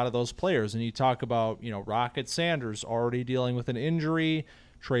for a lot of those players. And you talk about, you know, Rocket Sanders already dealing with an injury,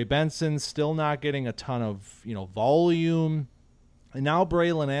 Trey Benson still not getting a ton of, you know, volume. And now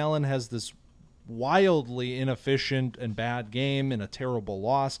Braylon Allen has this wildly inefficient and bad game and a terrible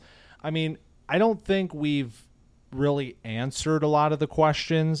loss. I mean, I don't think we've really answered a lot of the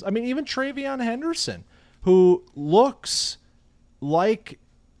questions. I mean, even Travion Henderson, who looks like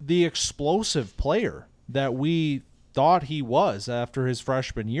the explosive player that we thought he was after his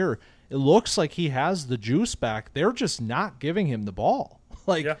freshman year. It looks like he has the juice back. They're just not giving him the ball.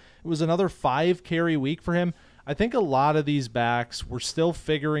 It was another 5 carry week for him. I think a lot of these backs were still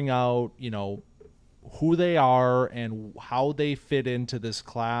figuring out, you know, who they are and how they fit into this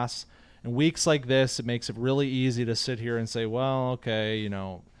class. And weeks like this, it makes it really easy to sit here and say, well, okay, you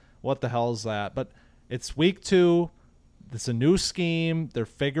know, what the hell is that? But it's week 2. It's a new scheme. They're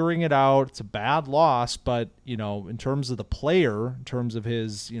figuring it out. It's a bad loss, but, you know, in terms of the player, in terms of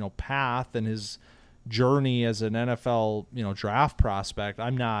his, you know, path and his journey as an NFL, you know, draft prospect,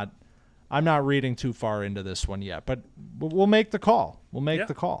 I'm not reading too far into this one yet. But we'll make the call. We'll make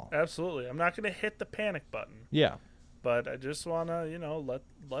the call. Absolutely. I'm not going to hit the panic button. Yeah. But I just want to, you know,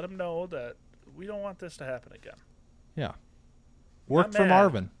 let him know that we don't want this to happen again. Yeah. Work for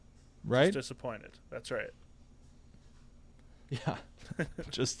Marvin, right? Just disappointed. That's right. Yeah.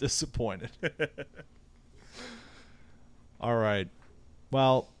 Just disappointed. All right.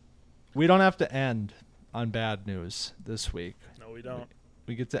 Well, we don't have to end on bad news this week. No, we don't.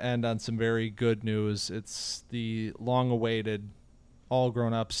 We get to end on some very good news. It's the long-awaited All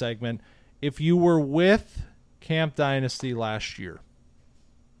Grown Up segment. If you were with Camp Dynasty last year,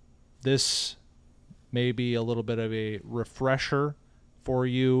 this may be a little bit of a refresher for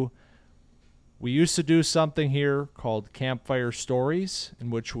you. We used to do something here called Campfire Stories,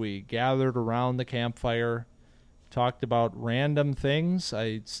 in which we gathered around the campfire, talked about random things.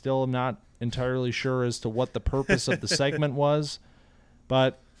 I still am not entirely sure as to what the purpose of the segment was,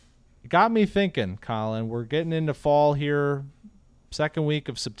 but it got me thinking, Colin. We're getting into fall here, second week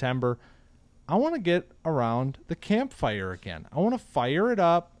of September. I want to get around the campfire again. I want to fire it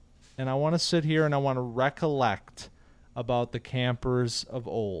up, and I want to sit here and I want to recollect about the campers of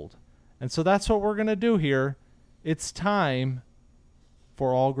old. And so that's what we're going to do here. It's time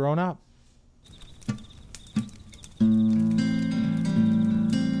for All Grown Up.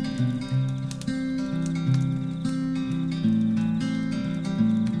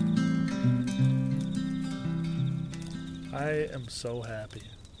 I am so happy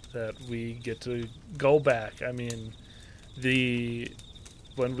that we get to go back. I mean,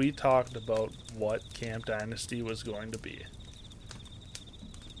 when we talked about what Camp Dynasty was going to be,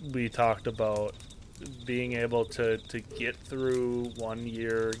 we talked about being able to get through 1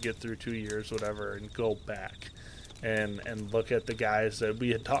 year, get through 2 years, whatever, and go back and look at the guys that we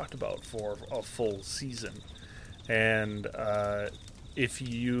had talked about for a full season. And if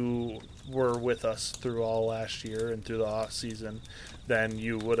you were with us through all last year and through the off season, then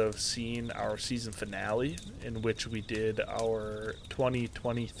you would have seen our season finale in which we did our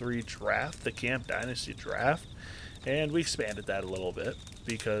 2023 draft, the Camp Dynasty draft. And we expanded that a little bit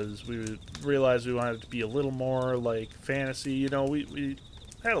because we realized we wanted it to be a little more like fantasy. You know, we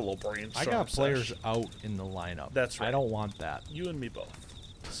had a little brainstorm. I got players out in the lineup. That's right. I don't want that. You and me both.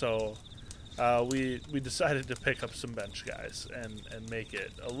 So we decided to pick up some bench guys and make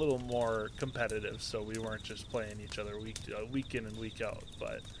it a little more competitive, so we weren't just playing each other week in and week out.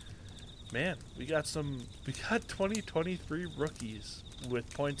 But man, we got 2023 rookies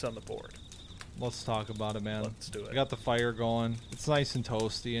with points on the board. Let's talk about it, man. Let's do it. I got the fire going. It's nice and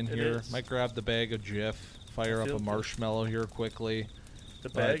toasty in here. Is. Might grab the bag of Jif, fire up a marshmallow here quickly. The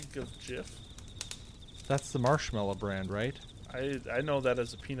bag of Jif? That's the marshmallow brand, right? I know that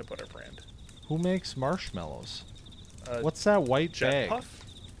as a peanut butter brand. Who makes marshmallows? What's that white Jet bag? Puff?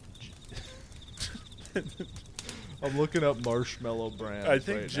 I'm looking up marshmallow brands. I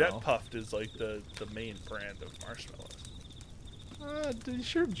think right Jet now. Puffed is like the main brand of marshmallows. You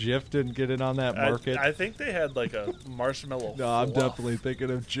sure Jif didn't get in on that market? I think they had like a marshmallow. No, I'm fluff. definitely thinking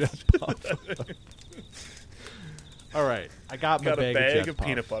of Jet Puff. All right, I got my a bag Jet of Puff.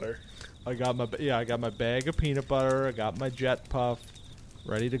 peanut butter. I got my bag of peanut butter. I got my Jet Puff,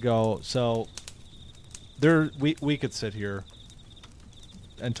 ready to go. So we could sit here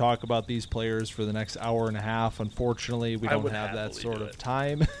and talk about these players for the next hour and a half. Unfortunately, we don't have that sort of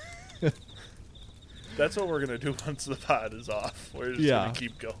time. That's what we're going to do once the pod is off. We're just going to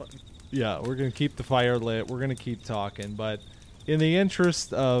keep going. Yeah, we're going to keep the fire lit. We're going to keep talking. But in the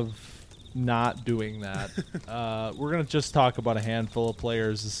interest of not doing that, we're going to just talk about a handful of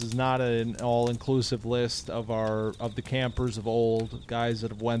players. This is not an all-inclusive list of the campers of old, guys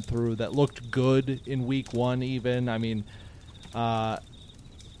that have went through that looked good in week one even. I mean,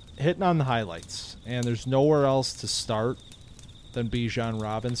 hitting on the highlights. And there's nowhere else to start than Bijan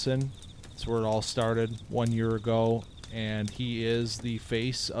Robinson. That's where it all started 1 year ago, and he is the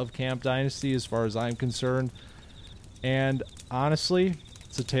face of Camp Dynasty as far as I'm concerned. And honestly,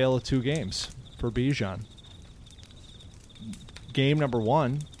 it's a tale of two games for Bijan. Game number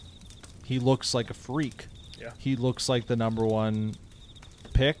one, he looks like a freak. Yeah. He looks like the number one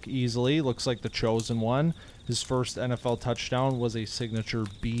pick easily, looks like the chosen one. His first NFL touchdown was a signature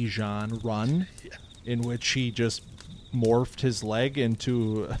Bijan run, in which he just morphed his leg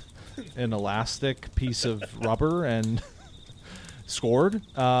into an elastic piece of rubber and scored.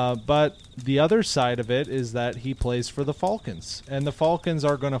 But the other side of it is that he plays for the Falcons, and the Falcons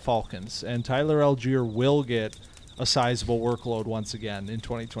are going to Falcons, and Tyler Algier will get a sizable workload once again in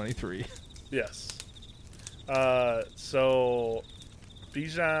 2023. Yes. So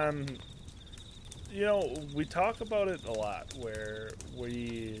Bijan, you know, we talk about it a lot where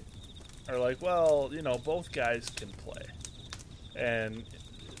we are like, well, you know, both guys can play. And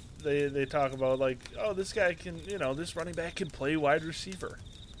they talk about like, oh, this guy can, you know, this running back can play wide receiver.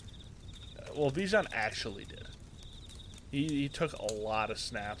 Well, Bijan actually did. He took a lot of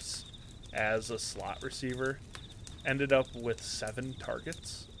snaps as a slot receiver, ended up with 7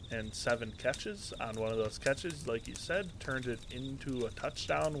 targets and 7 catches. On one of those catches, like you said, turned it into a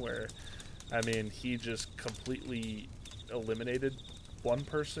touchdown where, I mean, he just completely eliminated one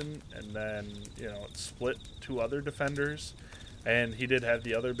person and then, you know, split 2 other defenders. And he did have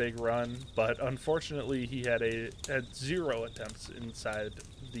the other big run, but unfortunately he had 0 attempts inside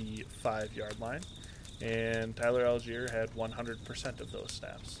the 5-yard line, and Tyler Algier had 100% of those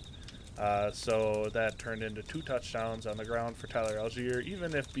snaps. So that turned into 2 touchdowns on the ground for Tyler Algier,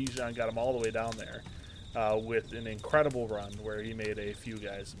 even if Bijan got him all the way down there with an incredible run where he made a few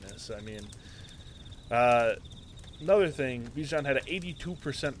guys miss. I mean, another thing, Bijan had an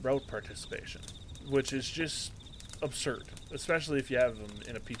 82% route participation, which is just absurd, especially if you have him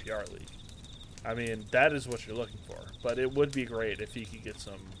in a PPR league. I mean, that is what you're looking for. But it would be great if he could get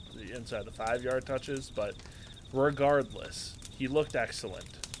some inside the 5-yard touches. But regardless, he looked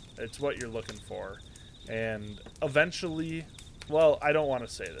excellent. It's what you're looking for. And eventually, well, I don't want to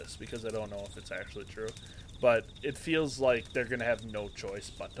say this because I don't know if it's actually true, but it feels like they're going to have no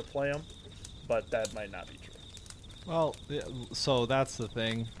choice but to play him. But that might not be true. Well, so that's the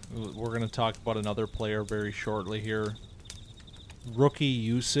thing. We're going to talk about another player very shortly here. Rookie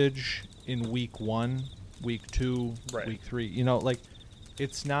usage in week 1, week 2, Right. week 3. You know, like,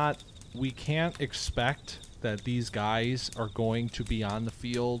 it's not, we can't expect that these guys are going to be on the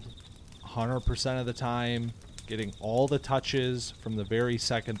field 100% of the time, getting all the touches from the very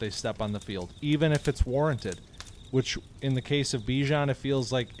second they step on the field, even if it's warranted, which in the case of Bijan, it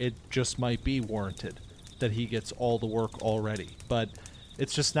feels like it just might be warranted that he gets all the work already. But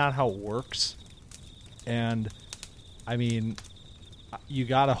it's just not how it works. And, I mean, you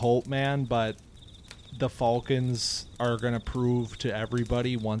got to hope, man, but the Falcons are going to prove to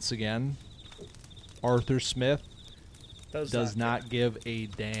everybody once again, Arthur Smith does not give a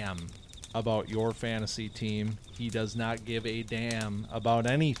damn about your fantasy team. He does not give a damn about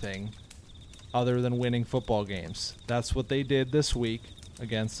anything other than winning football games. That's what they did this week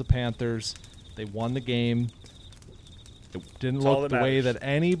against the Panthers. They won the game. It didn't look the way that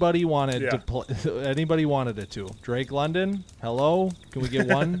anybody wanted to play. Anybody wanted it to. Drake London, hello. Can we get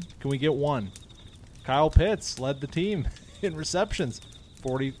one? Can we get one? Kyle Pitts led the team in receptions,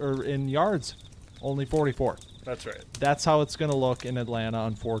 40 or in yards, only 44. That's right. That's how it's going to look in Atlanta,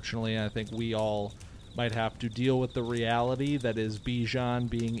 unfortunately. I think we all might have to deal with the reality that is Bijan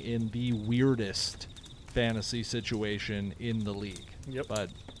being in the weirdest fantasy situation in the league. Yep. But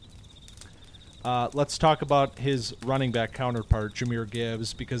let's talk about his running back counterpart, Jahmyr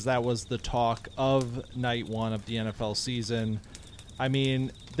Gibbs, because that was the talk of night one of the NFL season. I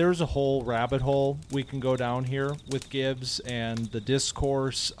mean, there's a whole rabbit hole we can go down here with Gibbs and the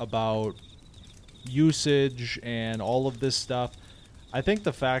discourse about usage and all of this stuff. I think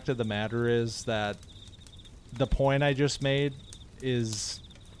the fact of the matter is that the point I just made is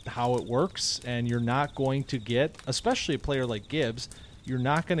how it works, and you're not going to get, especially a player like Gibbs, you're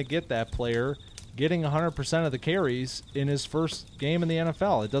not going to get that player getting 100% of the carries in his first game in the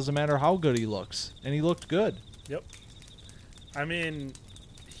NFL. It doesn't matter how good he looks, and he looked good. Yep. I mean,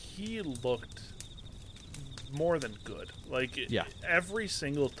 he looked more than good. Like, every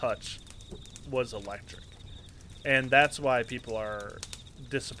single touch was electric. And that's why people are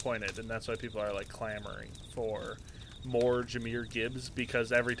disappointed, and that's why people are, like, clamoring for more Jahmyr Gibbs,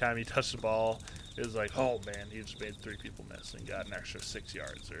 because every time he touched the ball, it was like, oh, man, he just made 3 people miss and got an extra 6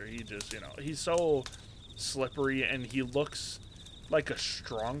 yards. Or he just, he's so slippery, and he looks like a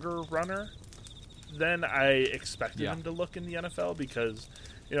stronger runner than I expected him to look in the NFL, because,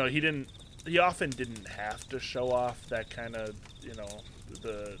 he often didn't have to show off that kind of,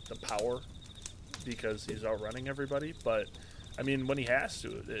 the power, because he's outrunning everybody. But, I mean, when he has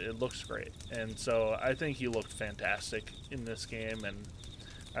to, it looks great. And so I think he looked fantastic in this game. And,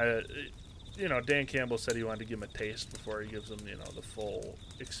 Dan Campbell said he wanted to give him a taste before he gives him, the full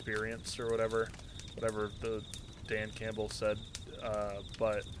experience or whatever the Dan Campbell said.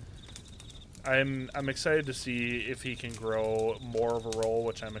 But I'm excited to see if he can grow more of a role,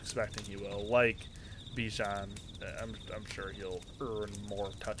 which I'm expecting he will. Like Bijan, I'm sure he'll earn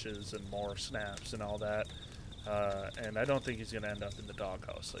more touches and more snaps and all that. And I don't think he's going to end up in the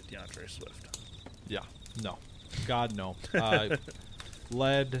doghouse like DeAndre Swift. Yeah, no. God, no.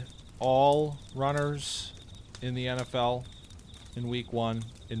 Led all runners in the NFL in week 1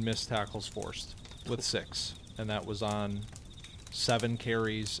 in missed tackles forced with 6. And that was on 7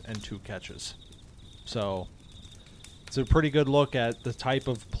 carries and 2 catches. So it's a pretty good look at the type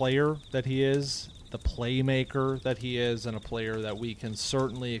of player that he is, the playmaker that he is, and a player that we can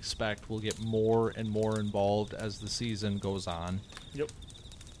certainly expect will get more and more involved as the season goes on. Yep.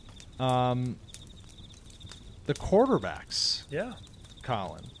 The quarterbacks. Yeah.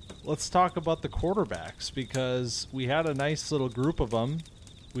 Colin. Let's talk about the quarterbacks, because we had a nice little group of them.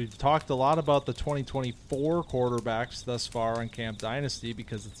 We've talked a lot about the 2024 quarterbacks thus far on Camp Dynasty,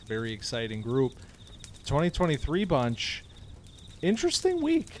 because it's a very exciting group. 2023 bunch, interesting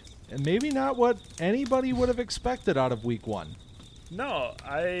week, and maybe not what anybody would have expected out of week 1. No,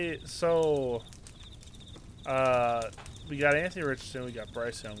 we got Anthony Richardson, we got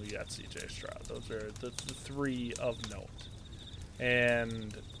Bryce Young, we got CJ Stroud. Those are the 3 of note.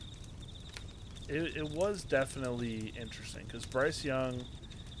 And it was definitely interesting, because Bryce Young,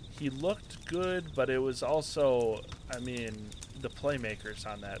 he looked good, but it was also, the playmakers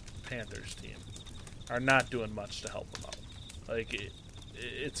on that Panthers team are not doing much to help him out. Like,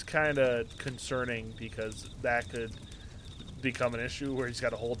 it's kind of concerning, because that could become an issue where he's got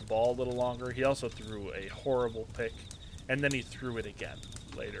to hold the ball a little longer. He also threw a horrible pick, and then he threw it again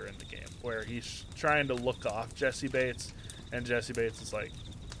later in the game, where he's trying to look off Jesse Bates, and Jesse Bates is like,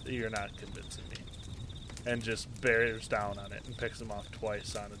 you're not convincing me, and just bears down on it and picks him off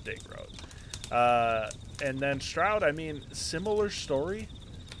twice on a dig route. And then Stroud, similar story,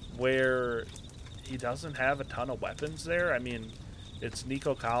 where he doesn't have a ton of weapons there. It's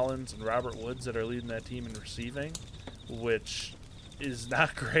Nico Collins and Robert Woods that are leading that team in receiving, which is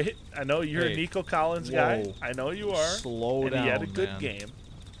not great. I know you're a Nico Collins guy. I know you are. Slow down, and he had a good man. game.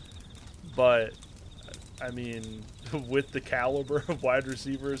 But I mean, with the caliber of wide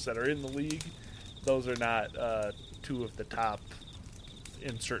receivers that are in the league, those are not two of the top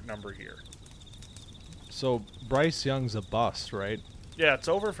insert number here. So Bryce Young's a bust, right? Yeah, it's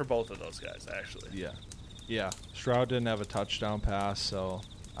over for both of those guys, actually. Yeah. Stroud didn't have a touchdown pass, so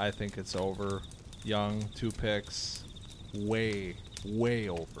I think it's over. Young, 2 picks, way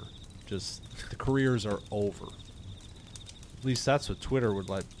over. Just the careers are over. At least that's what Twitter would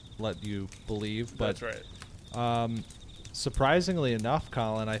let you believe. But That's right. Surprisingly enough,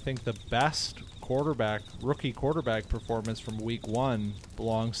 Colin, I think the best rookie quarterback performance from week 1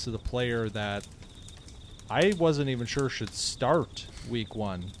 belongs to the player that I wasn't even sure should start week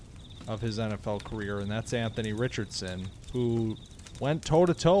 1 of his NFL career, and that's Anthony Richardson, who went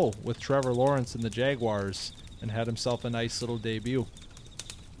toe-to-toe with Trevor Lawrence and the Jaguars and had himself a nice little debut.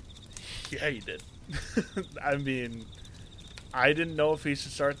 Yeah, he did. I mean, I didn't know if he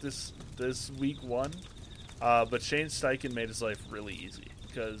should start this week 1, but Shane Steichen made his life really easy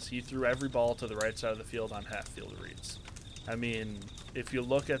because he threw every ball to the right side of the field on half-field reads. I mean, if you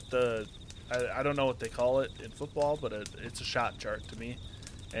look at I don't know what they call it in football, but it's a shot chart to me.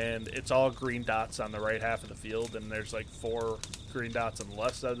 And it's all green dots on the right half of the field, and there's like 4 green dots on the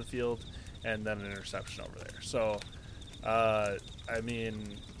left side of the field, and then an interception over there. So, I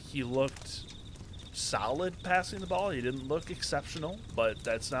mean, he looked solid passing the ball. He didn't look exceptional, but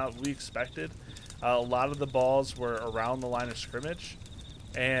that's not what we expected. A lot of the balls were around the line of scrimmage,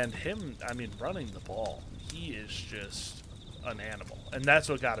 and him, I mean, running the ball, he is just an animal. And that's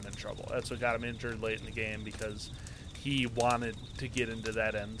what got him in trouble. That's what got him injured late in the game because he wanted to get into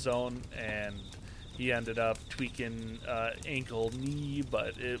that end zone, and he ended up tweaking ankle, knee,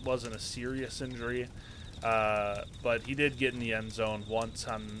 but it wasn't a serious injury. But he did get in the end zone once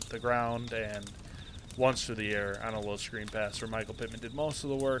on the ground and once through the air on a low screen pass where Michael Pittman did most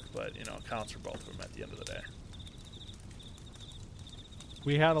of the work, but, it counts for both of them at the end of the day.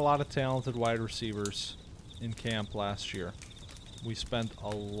 We had a lot of talented wide receivers in camp last year. We spent a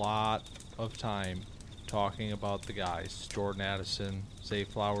lot of time talking about the guys: Jordan Addison, Zay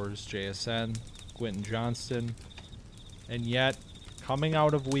Flowers, JSN, Quentin Johnston. And yet, coming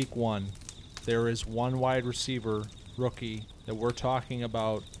out of week 1, there is one wide receiver rookie that we're talking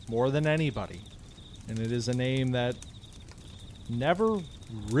about more than anybody. And it is a name that never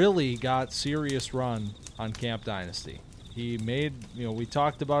really got serious run on Camp Dynasty. He made, we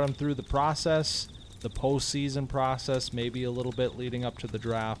talked about him through the process, the postseason process, maybe a little bit leading up to the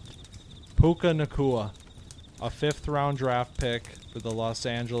draft. Puka Nacua, a 5th-round draft pick for the Los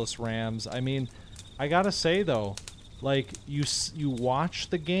Angeles Rams. I mean, I gotta say though, like you watch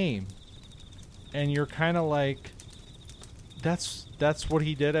the game, and you're kind of like, that's what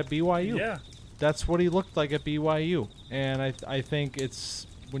he did at BYU. Yeah, that's what he looked like at BYU. And I think it's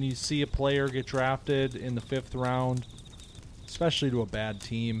when you see a player get drafted in the 5th round, especially to a bad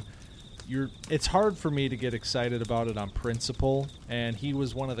team, it's hard for me to get excited about it on principle. And he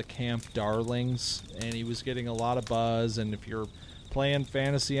was one of the camp darlings, and he was getting a lot of buzz. And if you're playing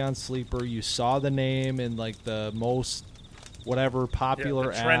fantasy on Sleeper, you saw the name in like the most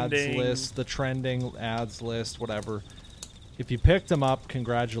popular ads list, the trending ads list, whatever. If you picked him up,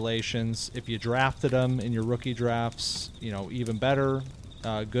 congratulations. If you drafted him in your rookie drafts, even better.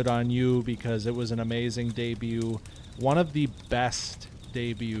 Good on you, because it was an amazing debut. One of the best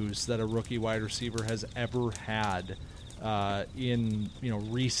debuts that a rookie wide receiver has ever had in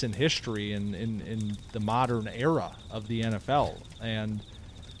recent history in the modern era of the NFL. And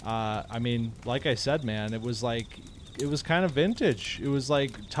I mean, like I said, man, it was kind of vintage. It was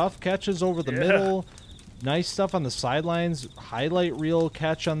like tough catches over the middle, nice stuff on the sidelines, highlight reel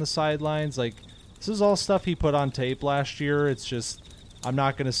catch on the sidelines. Like, this is all stuff he put on tape last year. It's just, I'm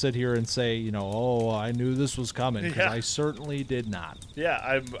not going to sit here and say, I knew this was coming, because I certainly did not.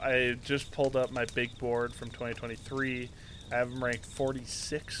 Yeah, I just pulled up my big board from 2023. I have him ranked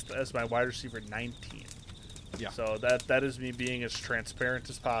 46th as my wide receiver 19. Yeah. So that is me being as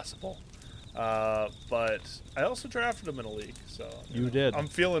transparent as possible. But I also drafted him in a league, so you did. I'm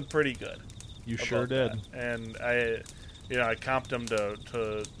feeling pretty good. You sure did. That. And I comped him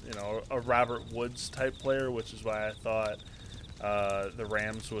to a Robert Woods type player, which is why I thought the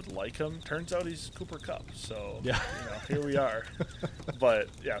Rams would like him. Turns out he's Cooper Kupp, so here we are. But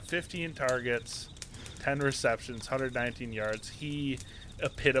 15 targets, 10 receptions, 119 yards. He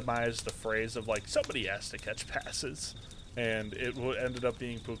epitomized the phrase of like, somebody has to catch passes, and it ended up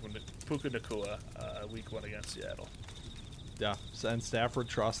being Puka Nacua week 1 against Seattle. Yeah, and Stafford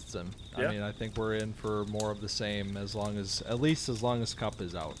trusts him. Yeah. I mean, I think we're in for more of the same at least as long as Kupp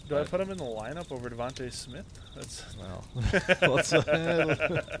is out. Do I put him in the lineup over Devontae Smith?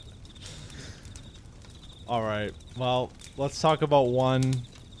 All right. Well, let's talk about one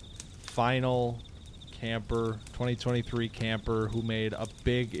final camper, 2023 camper, who made a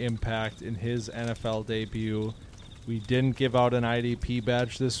big impact in his NFL debut. We didn't give out an IDP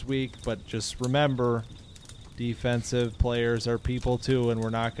badge this week, but just remember, defensive players are people too, and we're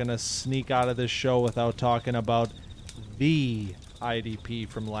not going to sneak out of this show without talking about the IDP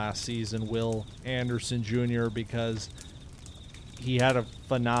from last season, Will Anderson Jr., because he had a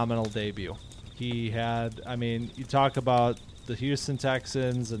phenomenal debut. He had, I mean, you talk about the Houston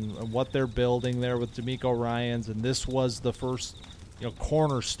Texans and what they're building there with DeMeco Ryans, and this was the first,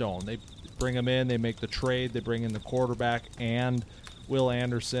 cornerstone. They bring him in, they make the trade, they bring in the quarterback and Will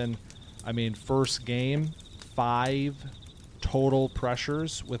Anderson. I mean, first game, 5 total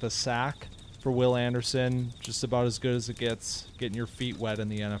pressures with a sack for Will Anderson. Just about as good as it gets, getting your feet wet in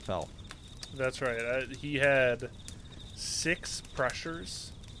the NFL. That's right. He had 6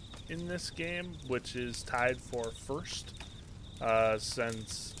 pressures in this game, which is tied for first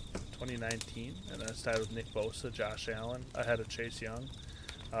since 2019, and that's tied with Nick Bosa, Josh Allen, ahead of Chase Young.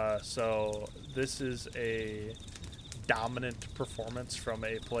 So this is a dominant performance from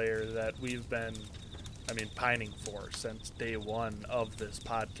a player that we've been, pining for since day one of this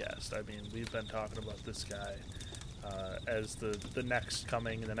podcast. I mean, we've been talking about this guy as the next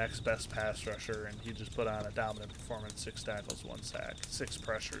coming, the next best pass rusher, and he just put on a dominant performance, 6 tackles, 1 sack, 6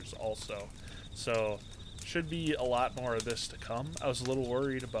 pressures also. So should be a lot more of this to come. I was a little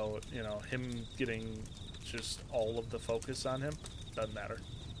worried about, him getting just all of the focus on him. Doesn't matter.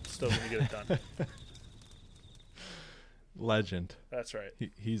 Still going to get it done. Legend. That's right.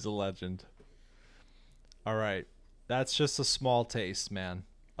 He's a legend. All right. That's just a small taste, man,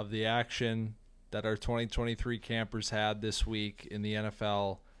 of the action that our 2023 campers had this week in the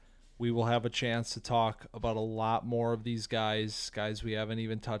NFL. We will have a chance to talk about a lot more of these guys we haven't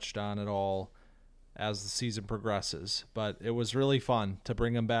even touched on at all as the season progresses. But it was really fun to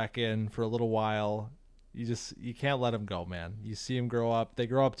bring them back in for a little while. You can't let them go, man. You see them grow up. They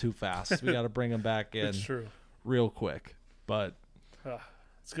grow up too fast. We got to bring them back in. It's true. Real quick. But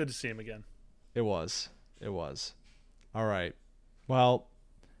it's good to see him again. It was. All right. Well,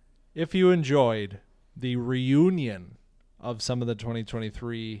 if you enjoyed the reunion of some of the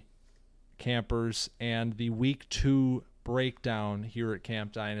 2023 campers and the week 2 breakdown here at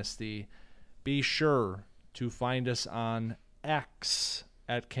Camp Dynasty, be sure to find us on X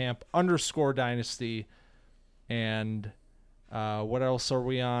at Camp_Dynasty. And what else are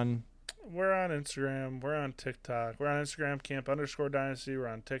we on? We're on Instagram. We're on TikTok. We're on Instagram, Camp_Dynasty. We're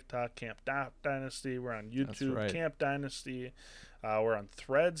on TikTok, Camp.Dynasty. We're on YouTube, right. Camp Dynasty. We're on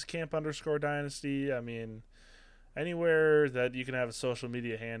Threads, Camp_Dynasty. I mean, anywhere that you can have a social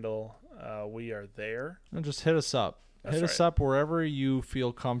media handle, we are there. And just hit us up. Hit us up wherever you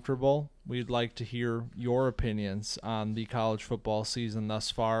feel comfortable. We'd like to hear your opinions on the college football season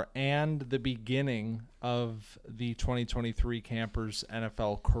thus far and the beginning of the 2023 campers'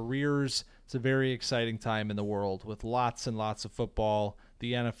 NFL careers. It's a very exciting time in the world with lots and lots of football.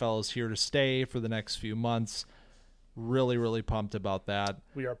 The NFL is here to stay for the next few months. Really, really pumped about that.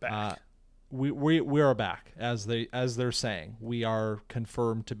 We are back. We are back, as they're saying. We are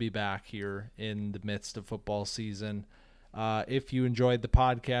confirmed to be back here in the midst of football season. If you enjoyed the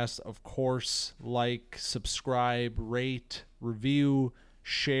podcast, of course, like, subscribe, rate, review,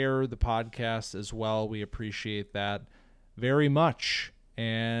 share the podcast as well. We appreciate that very much.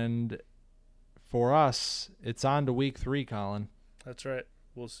 And for us, it's on to week 3, Colin. That's right.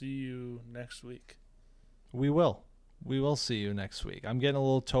 We'll see you next week. We will see you next week. I'm getting a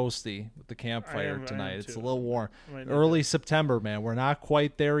little toasty with the campfire tonight. It's a little warm. Early September, man. We're not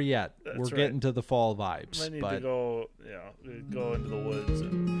quite there yet. We're getting to the fall vibes. I need to go into the woods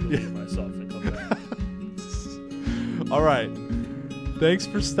and relieve myself and come back. All right. Thanks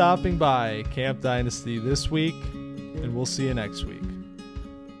for stopping by Camp Dynasty this week, and we'll see you next week.